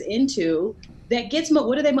particularly is into that gets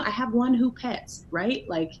what do they? I have one who pets, right?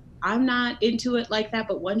 Like, I'm not into it like that,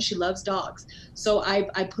 but one, she loves dogs. So I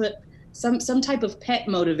put some type of pet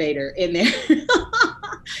motivator in there.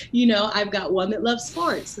 You know, I've got one that loves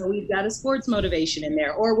sports, so we've got a sports motivation in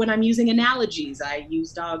there. Or when I'm using analogies, I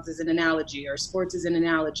use dogs as an analogy or sports as an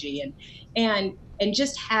analogy, and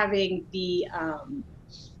just having the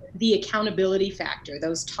accountability factor,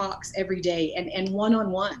 those talks every day, and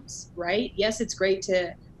one-on-ones, right? Yes, it's great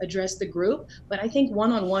to address the group, but I think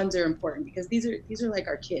one-on-ones are important because these are like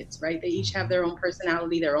our kids, right? They each have their own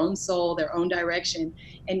personality, their own soul, their own direction,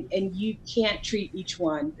 and you can't treat each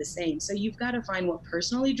one the same. So you've got to find what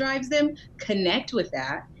personally drives them, connect with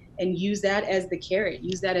that, and use that as the carrot,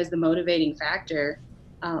 use that as the motivating factor,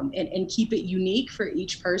 and keep it unique for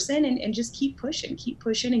each person, and just keep pushing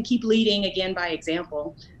and keep leading, again, by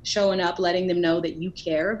example, showing up, letting them know that you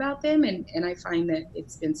care about them. And I find that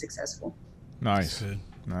it's been successful. Nice. That's good.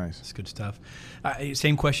 Nice. That's good stuff.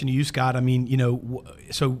 Same question to you, Scott. I mean, you know,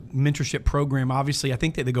 so mentorship program, obviously, I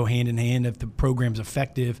think that they go hand in hand if the program's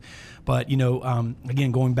effective. But, you know,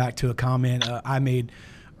 again, going back to a comment I made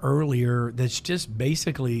earlier, that's just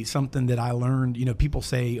basically something that I learned. You know, people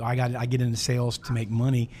say, I get into sales to make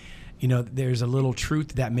money. You know, there's a little truth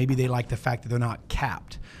to that. Maybe they like the fact that they're not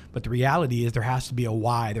capped. But the reality is there has to be a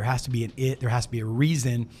why. There has to be an it. There has to be a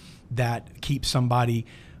reason that keeps somebody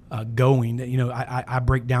going. You know, I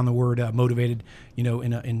break down the word motivated, you know,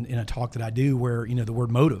 in a talk that I do, where, you know, the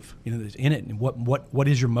word motive, you know, is in it. And what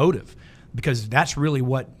is your motive? Because that's really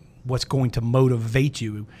what's going to motivate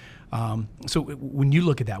you. So when you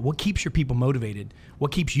look at that, what keeps your people motivated?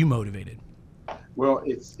 What keeps you motivated? Well,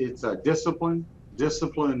 it's a discipline.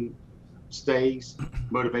 Discipline stays,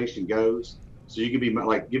 motivation goes. So you can be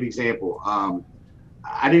like, give an example.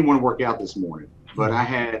 I didn't want to work out this morning, but I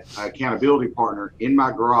had an accountability partner in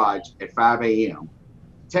my garage at 5 a.m.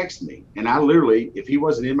 text me. And I literally, if he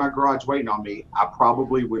wasn't in my garage waiting on me, I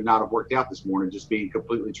probably would not have worked out this morning, just being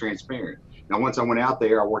completely transparent. Now, once I went out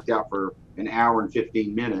there, I worked out for an hour and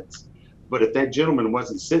 15 minutes. But if that gentleman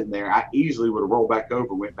wasn't sitting there, I easily would have rolled back over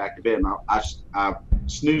and went back to bed. And I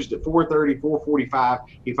snoozed at 4:30, 4:45.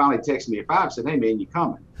 He finally texted me at 5 and said, "Hey, man, you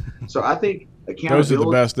coming?" So I think accountability. Those are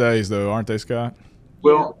the best days, though, aren't they, Scott?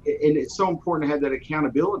 Well, and it's so important to have that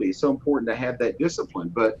accountability. It's so important to have that discipline.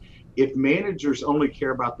 But if managers only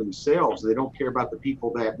care about themselves, they don't care about the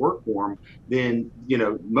people that work for them, then, you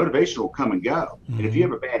know, motivation will come and go. Mm-hmm. And if you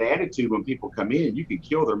have a bad attitude when people come in, you can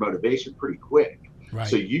kill their motivation pretty quick. Right.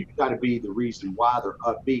 So you've got to be the reason why they're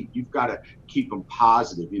upbeat. You've got to keep them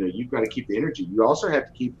positive. You know, you've got to keep the energy. You also have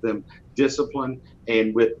to keep them disciplined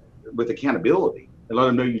and with accountability, and let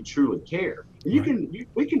them know you truly care. And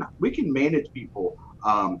we can manage people.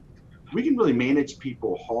 We can really manage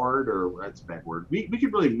people hard, or that's a bad word. We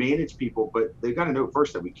can really manage people, but they've got to know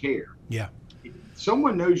first that we care. Yeah. If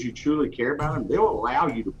someone knows you truly care about them, they'll allow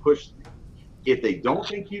you to push them. If they don't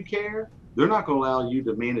think you care, they're not going to allow you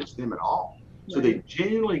to manage them at all. So they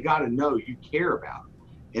genuinely got to know you care about them.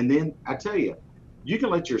 And then I tell you, you can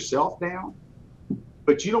let yourself down,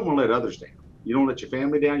 but you don't want to let others down. You don't let your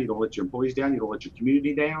family down. You don't let your employees down. You don't let your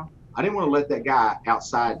community down. I didn't want to let that guy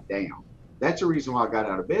outside down. That's the reason why I got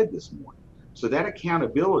out of bed this morning. So that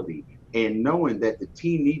accountability and knowing that the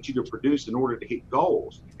team needs you to produce in order to hit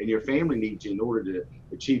goals, and your family needs you in order to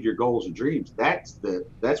achieve your goals and dreams, that's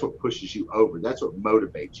what pushes you over. That's what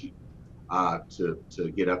motivates you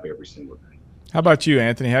to get up every single day. How about you,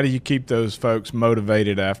 Anthony? How do you keep those folks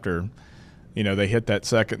motivated after, you know, they hit that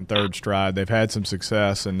second and third stride? They've had some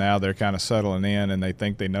success, and now they're kind of settling in, and they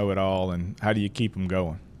think they know it all. And how do you keep them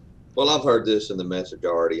going? Well, I've heard this in the message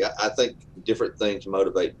already. I think different things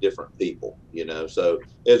motivate different people, you know. So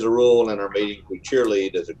as a rule in our meetings, we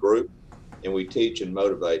cheerlead as a group, and we teach and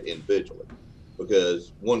motivate individually,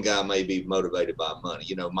 because one guy may be motivated by money.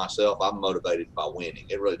 You know, myself, I'm motivated by winning.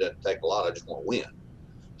 It really doesn't take a lot. I just want to win.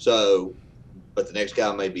 So, but the next guy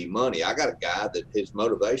may be money. I got a guy that his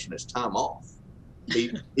motivation is time off.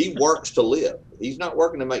 He works to live. He's not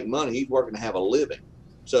working to make money. He's working to have a living.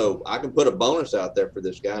 So I can put a bonus out there for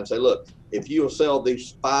this guy and say, look, if you'll sell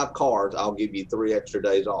these 5 cars, I'll give you 3 extra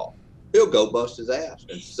days off. He'll go bust his ass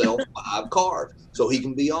and sell 5 cars so he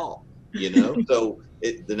can be off, you know. So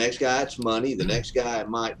the next guy, it's money. The next guy, it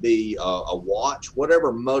might be a watch.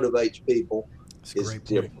 Whatever motivates people is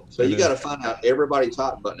different. So you got to find out everybody's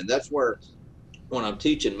hot button. And that's where, when I'm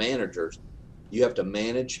teaching managers, you have to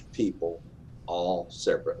manage people all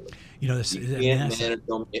separately. You know, you can't manage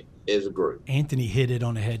them as a group. Anthony hit it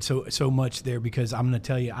on the head so much there, because I'm going to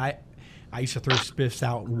tell you, I used to throw spiffs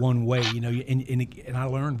out one way, you know, and I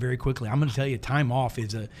learned very quickly. I'm going to tell you, time off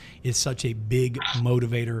is such a big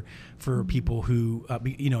motivator for people who,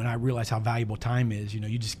 you know, and I realize how valuable time is. You know,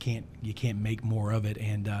 you just can't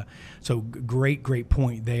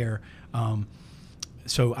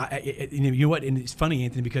So you know what, and it's funny,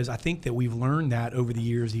 Anthony, because I think that we've learned that over the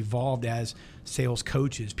years, evolved as sales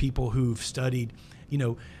coaches, people who've studied, you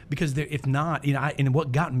know, because if not, you know, and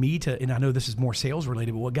what got me to, and I know this is more sales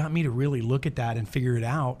related, but what got me to really look at that and figure it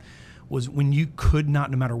out was when you could not,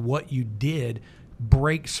 no matter what you did,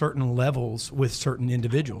 break certain levels with certain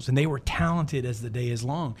individuals, and they were talented as the day is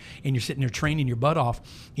long, and you're sitting there training your butt off,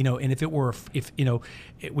 you know. And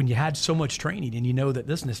when you had so much training, and you know that,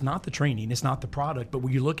 listen, it's not the training, it's not the product, but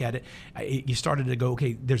when you look at it, you started to go,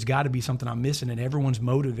 okay, there's got to be something I'm missing, and everyone's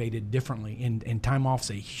motivated differently, and time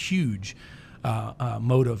off's a huge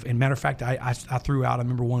motive. And matter of fact, I threw out, I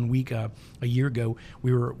remember one week a year ago,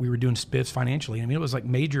 we were doing spiffs financially. I mean, it was like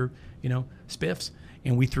major, you know, spiffs.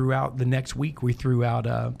 And we threw out the next week,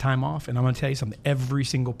 time off. And I'm going to tell you something, every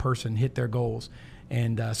single person hit their goals.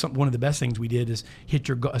 And one of the best things we did is hit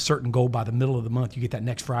a certain goal by the middle of the month. You get that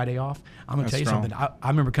next Friday off. I'm going to tell you something. I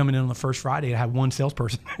remember coming in on the first Friday and I had one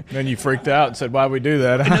salesperson. Then you freaked out and said, why would we do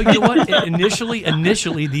that? You know what? Initially,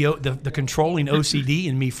 the controlling OCD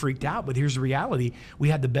in me freaked out. But here's the reality. We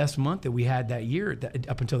had the best month that we had that year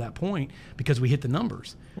up until that point because we hit the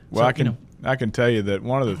numbers. Well, so, I can tell you that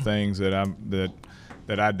one of the things that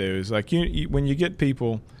I do is, like, when you get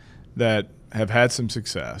people that have had some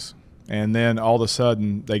success and then all of a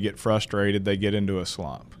sudden they get frustrated, they get into a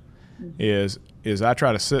slump, is I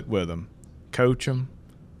try to sit with them, coach them,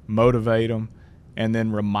 motivate them, and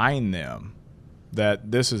then remind them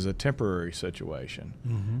that this is a temporary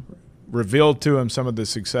situation. Reveal to them some of the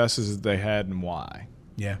successes that they had and why.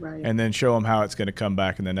 Yeah. Right. And then show them how it's going to come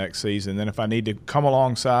back in the next season. Then if I need to come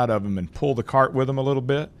alongside of them and pull the cart with them a little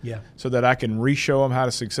bit, so that I can re-show them how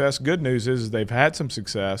to success. Good news is they've had some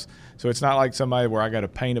success, so it's not like somebody where I got to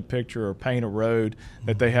paint a picture or paint a road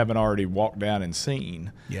that they haven't already walked down and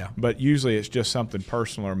seen. Yeah. But usually it's just something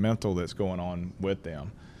personal or mental that's going on with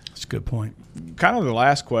them. That's a good point. Kind of the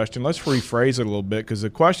last question. Let's rephrase it a little bit, because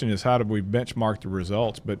the question is, how do we benchmark the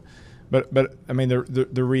results? But I mean,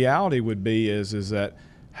 the reality would be is that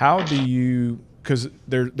how do you, because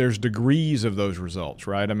there's degrees of those results,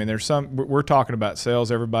 right? I mean, we're talking about sales.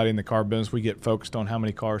 Everybody in the car business, we get focused on how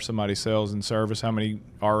many cars somebody sells in service, how many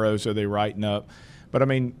ROs are they writing up. But I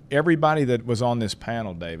mean, everybody that was on this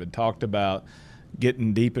panel, David, talked about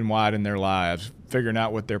getting deep and wide in their lives, figuring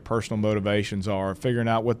out what their personal motivations are, figuring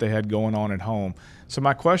out what they had going on at home. So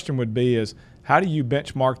my question would be is, how do you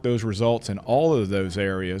benchmark those results in all of those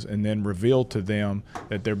areas and then reveal to them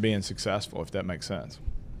that they're being successful, if that makes sense?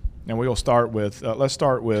 And we'll start with, let's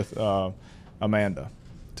start with Amanda,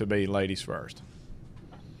 to be ladies first.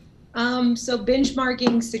 So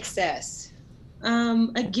benchmarking success.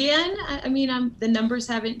 Again, I mean, the numbers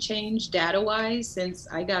haven't changed data-wise since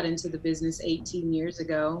I got into the business 18 years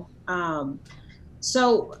ago.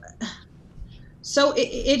 So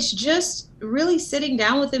it's just really sitting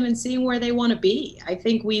down with them and seeing where they want to be. I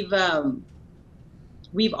think we've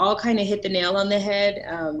all kind of hit the nail on the head.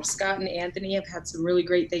 Scott and Anthony have had some really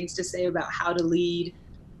great things to say about how to lead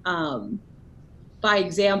by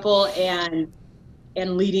example and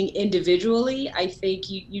leading individually. I think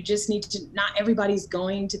you just need to, not everybody's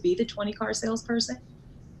going to be the 20-car salesperson,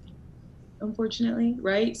 unfortunately,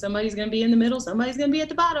 right? Somebody's going to be in the middle, somebody's going to be at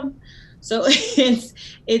the bottom. So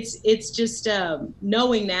it's just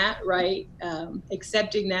knowing that, right?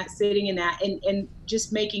 Accepting that, sitting in that, and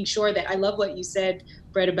just making sure that, I love what you said,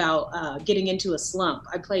 Brett, about getting into a slump.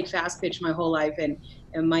 I played fast pitch my whole life, and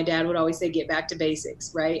my dad would always say, get back to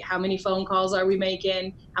basics, right? How many phone calls are we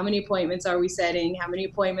making? How many appointments are we setting? How many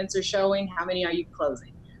appointments are showing? How many are you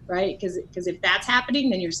closing? Right? Because if that's happening,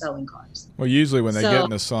 then you're selling cars. Well, usually when they get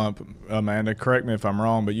in a slump, Amanda, correct me if I'm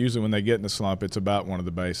wrong, but usually when they get in a slump, it's about one of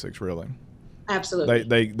the basics, really.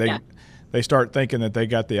 Absolutely. They start thinking that they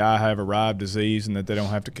got the I have arrived disease and that they don't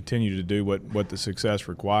have to continue to do what the success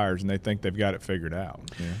requires, and they think they've got it figured out.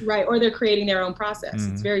 Yeah. Right, or they're creating their own process.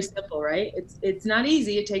 It's very simple, right? It's not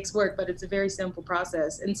easy, it takes work, but it's a very simple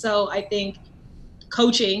process. And so I think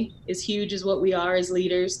coaching is huge, is what we are as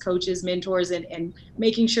leaders, coaches, mentors, and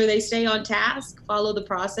making sure they stay on task, follow the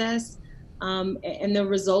process, and the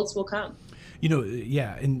results will come. You know,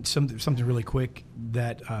 yeah, and something really quick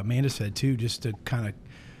that Amanda said too, just to kind of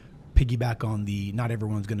piggyback on the, not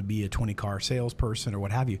everyone's going to be a 20-car salesperson or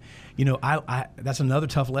what have you. You know, I that's another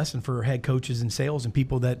tough lesson for head coaches and sales and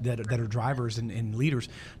people that are drivers and leaders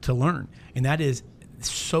to learn, and that is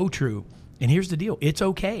so true. And here's the deal. It's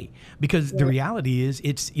okay, because the reality is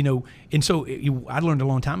it's, you know, and so I learned a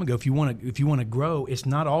long time ago, if you want to grow, it's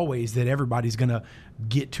not always that everybody's going to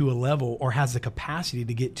get to a level or has the capacity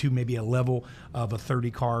to get to maybe a level of a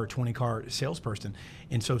 30-car, 20-car salesperson.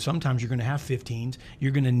 And so sometimes you're going to have 15s.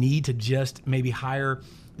 You're going to need to just maybe hire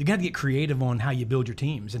you got to get creative on how you build your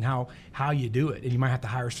teams and how you do it. And you might have to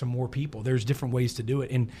hire some more people. There's different ways to do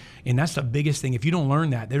it. And that's the biggest thing. If you don't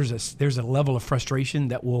learn that, there's a level of frustration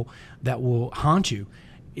that will haunt you.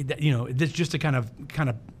 It's just to kind of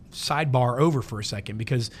sidebar over for a second,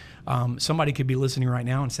 because somebody could be listening right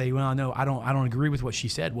now and say, well, no, I don't agree with what she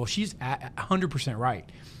said. Well, she's 100% right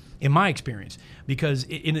in my experience, because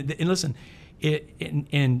listen,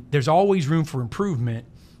 there's always room for improvement,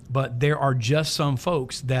 but there are just some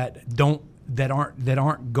folks that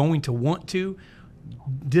aren't going to want to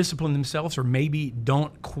discipline themselves, or maybe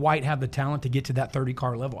don't quite have the talent to get to that 30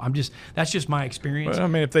 car level. That's just my experience. Well, I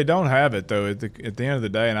mean, if they don't have it though, at the end of the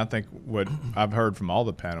day, and I think what I've heard from all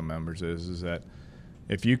the panel members is that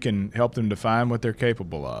if you can help them define what they're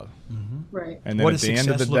capable of, right, and then what at does the end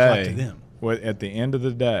of the success look like day, to them? at the end of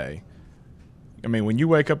the day, I mean, when you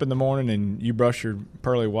wake up in the morning and you brush your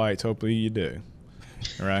pearly whites, hopefully you do,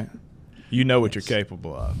 right? You know what you're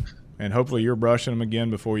capable of. And hopefully you're brushing them again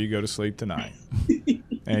before you go to sleep tonight.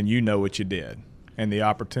 And you know what you did. And the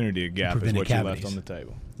opportunity gap is what you left on the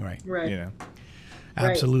table. Right. right. You know?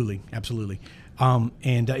 Absolutely. Absolutely.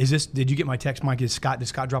 Did you get my text, Mike? Did Scott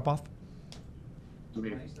drop off?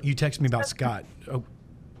 You texted me about Scott. Oh.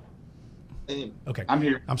 Okay. I'm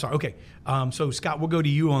here. I'm sorry. Okay. So Scott, we'll go to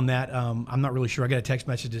you on that. I'm not really sure. I got a text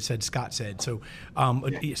message that said Scott said. So,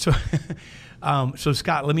 so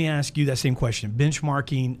Scott, let me ask you that same question.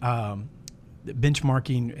 Benchmarking.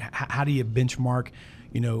 How do you benchmark?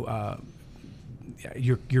 Your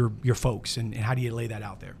folks, and how do you lay that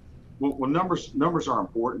out there? Well, numbers are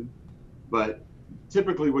important, but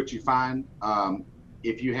typically what you find,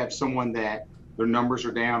 if you have someone that their numbers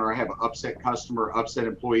are down, or I have an upset customer, upset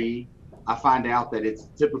employee, I find out that it's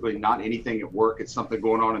typically not anything at work. It's something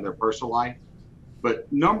going on in their personal life. But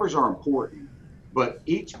numbers are important. But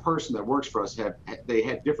each person that works for us have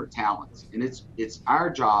different talents, and it's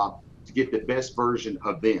our job to get the best version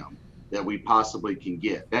of them that we possibly can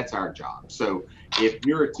get. That's our job. So if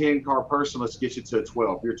you're a 10-car person, let's get you to a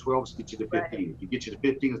 12. If you're 12, let's get you to 15. Right. If you get you to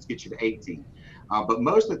 15, let's get you to 18. But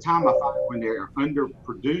most of the time, I find when they're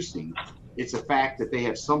underproducing, it's a fact that they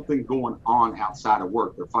have something going on outside of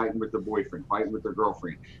work. They're fighting with their boyfriend, fighting with their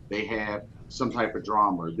girlfriend. They have some type of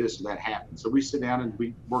drama, or this or that happens. So we sit down and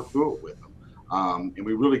we work through it with them. And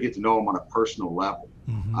we really get to know them on a personal level.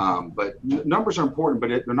 Mm-hmm. But numbers are important, but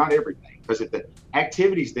they're not everything. Because if the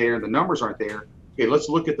activity's there and the numbers aren't there, okay, let's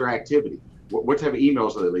look at their activity. What type of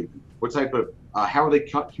emails are they leaving? What type of, how are they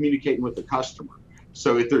communicating with the customer?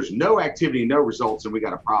 So if there's no activity, no results, then we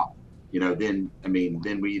got a problem. Then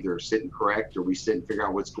we either sit and correct, or we sit and figure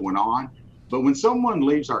out what's going on. But when someone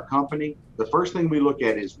leaves our company, the first thing we look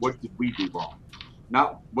at is, what did we do wrong?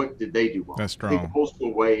 Not what did they do wrong. That's strong. I think the old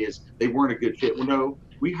school way is they weren't a good fit. Well, no,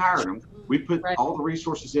 we hired them. We put all the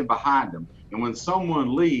resources in behind them. And when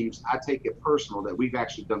someone leaves, I take it personal that we've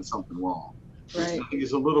actually done something wrong. Right. I think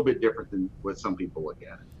it's a little bit different than what some people look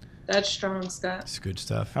at it. That's strong, Scott. That's good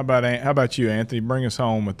stuff. How about you, Anthony? Bring us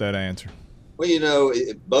home with that answer. Well,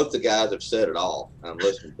 both the guys have said it all. I'm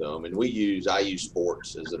listening to them, and I use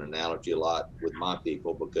sports as an analogy a lot with my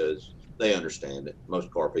people, because they understand it.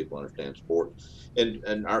 Most car people understand sports.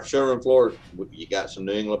 And our showroom floor, you got some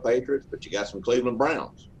New England Patriots, but you got some Cleveland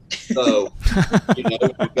Browns. So, you're going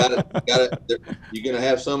to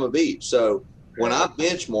have some of each. So when I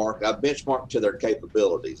benchmark to their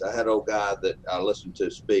capabilities. I had an old guy that I listened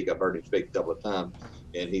to speak. I've heard him speak a couple of times,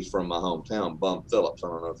 and he's from my hometown, Bum Phillips. I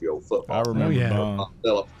don't know if you're old football. I remember Bum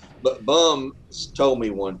Phillips. But Bum told me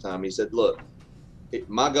one time, he said, look,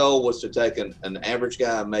 my goal was to take an average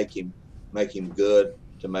guy and make him good,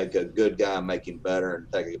 to make a good guy and make him better,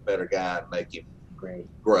 and take a better guy and make him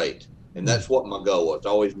great. And that's what my goal was, to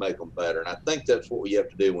always make them better. And I think that's what you have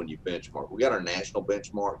to do when you benchmark. We got our national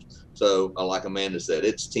benchmarks. So like Amanda said,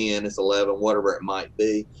 it's 10, it's 11, whatever it might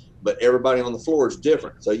be. But everybody on the floor is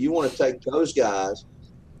different. So you want to take those guys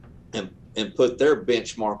and put their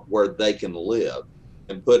benchmark where they can live,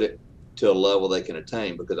 and put it to a level they can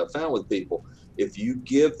attain. Because I found with people, if you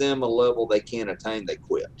give them a level they can't attain, they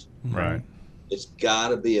quit. Right. It's got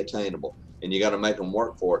to be attainable, and you got to make them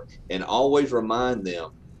work for it. And always remind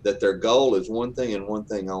them that their goal is one thing and one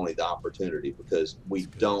thing only, the opportunity, because we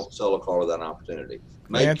don't sell a car without an opportunity.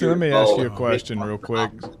 Anthony, let me ask you a question real quick,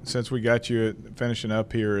 since we got you finishing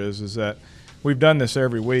up here, is that we've done this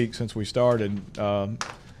every week since we started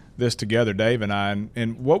this together, Dave and I,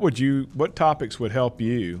 and what topics would help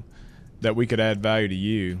you that we could add value to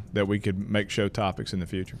you, that we could make show topics in the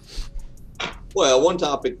future? Well, one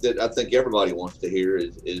topic that I think everybody wants to hear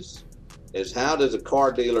is how does a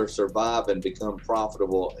car dealer survive and become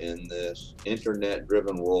profitable in this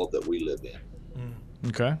internet-driven world that we live in?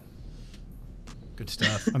 Okay. Good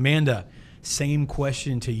stuff. Amanda, same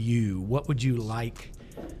question to you. What would you like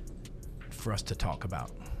for us to talk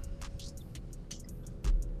about?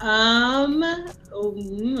 I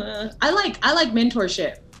like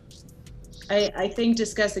mentorship. I think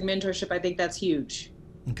discussing mentorship, I think that's huge.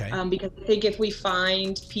 Okay. Because I think if we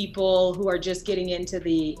find people who are just getting into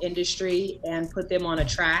the industry and put them on a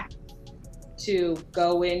track to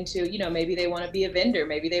go into, maybe they want to be a vendor,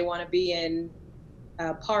 maybe they want to be in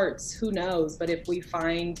parts, who knows? But if we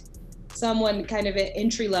find someone kind of at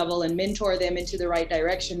entry level and mentor them into the right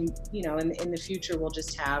direction, in the future, we'll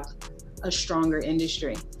just have a stronger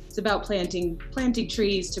industry. It's about planting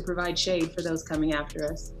trees to provide shade for those coming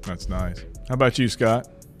after us. That's nice. How about you, Scott?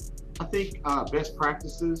 I think best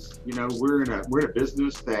practices. We're in a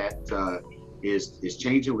business that is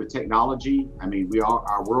changing with technology. I mean,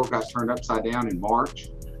 our world got turned upside down in March.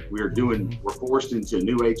 We're forced into a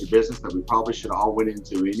new age of business that we probably should have all went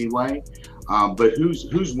into anyway. But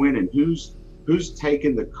who's winning? Who's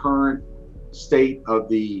taking the current state of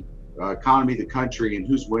the economy, the country, and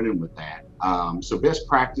who's winning with that? So best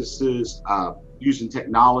practices, using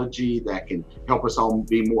technology that can help us all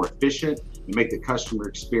be more efficient and make the customer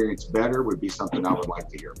experience better would be something I would like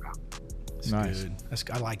to hear about. That's nice.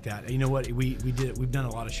 Good. I like that. You know what? We've done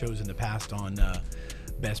a lot of shows in the past on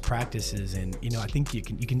best practices, and I think you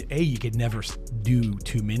could never do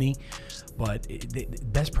too many, but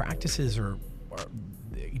best practices are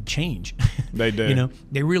change. They do.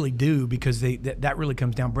 They really do, because that really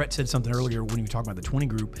comes down. Brett said something earlier when he was talking about the 20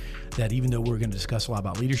 group, that even though we're going to discuss a lot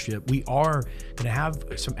about leadership, we are going to have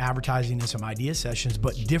some advertising and some idea sessions,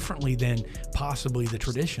 but differently than possibly the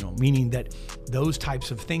traditional, meaning that those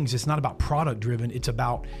types of things, it's not about product driven. It's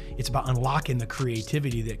about unlocking the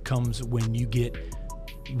creativity that comes when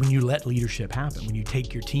you let leadership happen, when you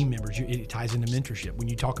take your team members. It ties into mentorship. When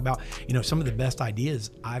you talk about, some of the best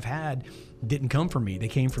ideas I've had didn't come from me. They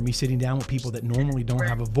came from me sitting down with people that normally don't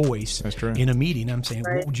have a voice. That's true. In a meeting. I'm saying,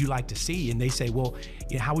 what would you like to see? And they say, well,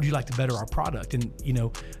 how would you like to better our product? And,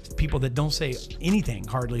 people that don't say anything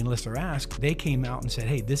hardly unless they're asked, they came out and said,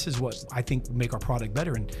 hey, this is what I think would make our product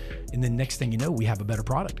better. And then next thing you know, we have a better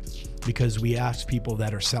product because we asked people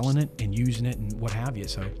that are selling it and using it and what have you.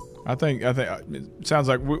 So I think it sounds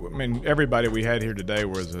like everybody we had here today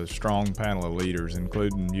was a strong panel of leaders,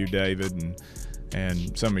 including you, David,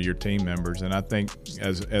 and some of your team members. And I think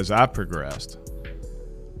as I progressed,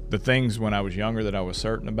 the things when I was younger that I was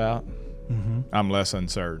certain about, I'm less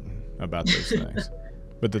uncertain about those things.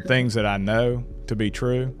 But the things that I know to be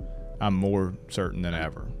true, I'm more certain than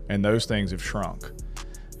ever. And those things have shrunk.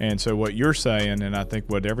 And so what you're saying, and I think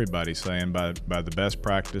what everybody's saying by the best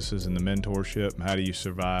practices and the mentorship, how do you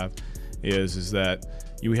survive, is that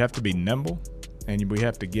you have to be nimble, and we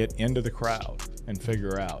have to get into the crowd and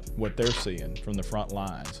figure out what they're seeing from the front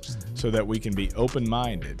lines, so that we can be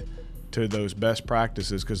open-minded to those best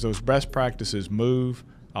practices, because those best practices move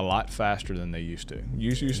a lot faster than they used to.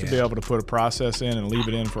 You used to be able to put a process in and leave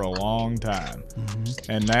it in for a long time.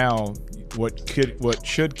 And now what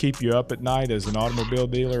should keep you up at night as an automobile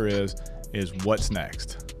dealer is what's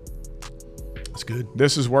next. That's good.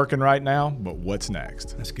 This is working right now, but what's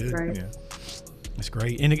next? That's good. Right. Yeah. That's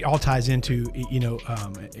great, and it all ties into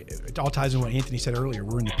it all ties in what Anthony said earlier.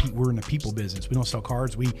 We're in the people business. We don't sell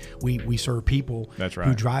cars. We serve people. That's right.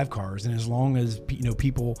 Who drive cars, and as long as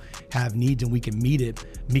people have needs and we can meet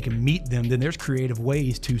them, then there's creative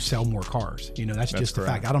ways to sell more cars. That's just the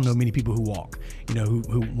fact. I don't know many people who walk.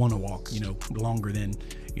 Who want to walk. Longer than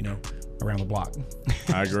around the block.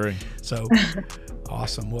 I agree. So.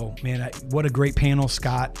 Awesome. Well, man, what a great panel,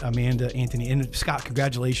 Scott, Amanda, Anthony, and Scott.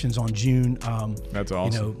 Congratulations on June. That's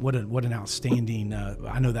awesome. What an outstanding.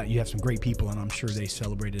 I know that you have some great people, and I'm sure they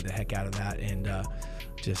celebrated the heck out of that. And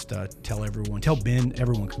just tell Ben,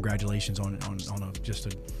 everyone, congratulations on just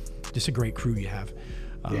a great crew you have.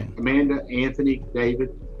 Amanda, Anthony,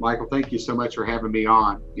 David, Michael, thank you so much for having me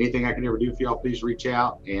on. Anything I can ever do for y'all, please reach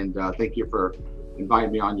out. And thank you for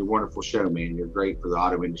inviting me on your wonderful show, man. You're great for the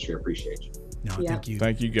auto industry. I appreciate you. No, thank you.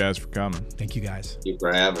 Thank you guys for coming. Thank you guys. Thank you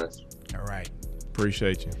for having us. All right.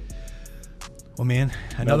 Appreciate you. Well, man,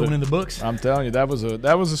 another one in the books. I'm telling you, that was a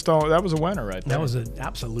winner right there. That was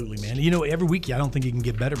absolutely, man. Every week I don't think it can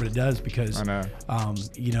get better, but it does, because I know.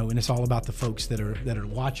 And it's all about the folks that are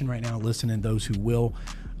watching right now, listening, those who will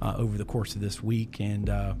over the course of this week, and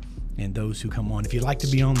those who come on. If you'd like to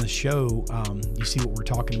be on the show, you see what we're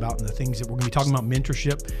talking about, and the things that we're going to be talking about.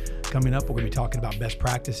 Mentorship coming up. We're going to be talking about best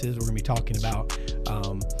practices. We're going to be talking about,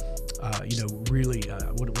 really,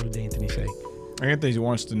 what did Anthony say? Anthony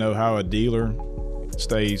wants to know how a dealer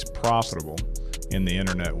stays profitable in the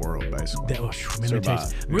internet world, basically.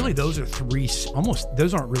 Survive. Really, those are three,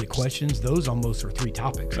 those aren't really questions. Those almost are three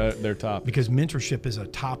topics. They're topics. Because mentorship is a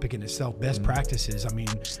topic in itself. Best practices, I mean,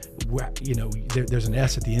 there's an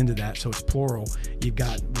S at the end of that, so it's plural. You've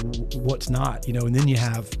got what's not, and then you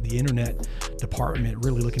have the internet department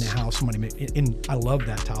really looking at how somebody and I love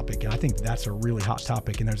that topic, and I think that's a really hot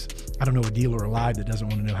topic, and I don't know a dealer alive that doesn't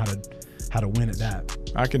want to know how to win at that.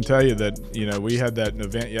 I can tell you that, we had that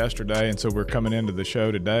event yesterday, and so we're coming into the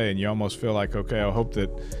show today, and you almost feel like, okay, I hope that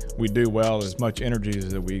we do well, as much energy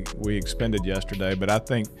as that we expended yesterday. But I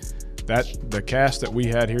think that the cast that we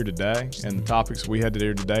had here today and the topics we had to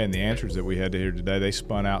hear today and the answers that we had to hear today, they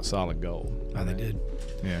spun out solid gold. Oh, they did.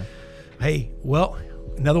 Yeah. Hey, well,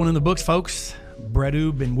 another one in the books, folks. Brett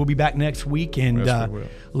Oob, and we'll be back next week, and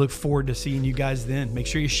look forward to seeing you guys then. Make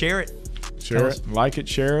sure you share it. Share it, like it,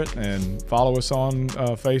 share it, and follow us on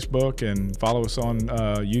Facebook, and follow us on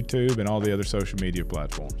YouTube and all the other social media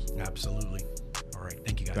platforms. Absolutely. All right.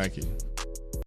 Thank you, guys. Thank you.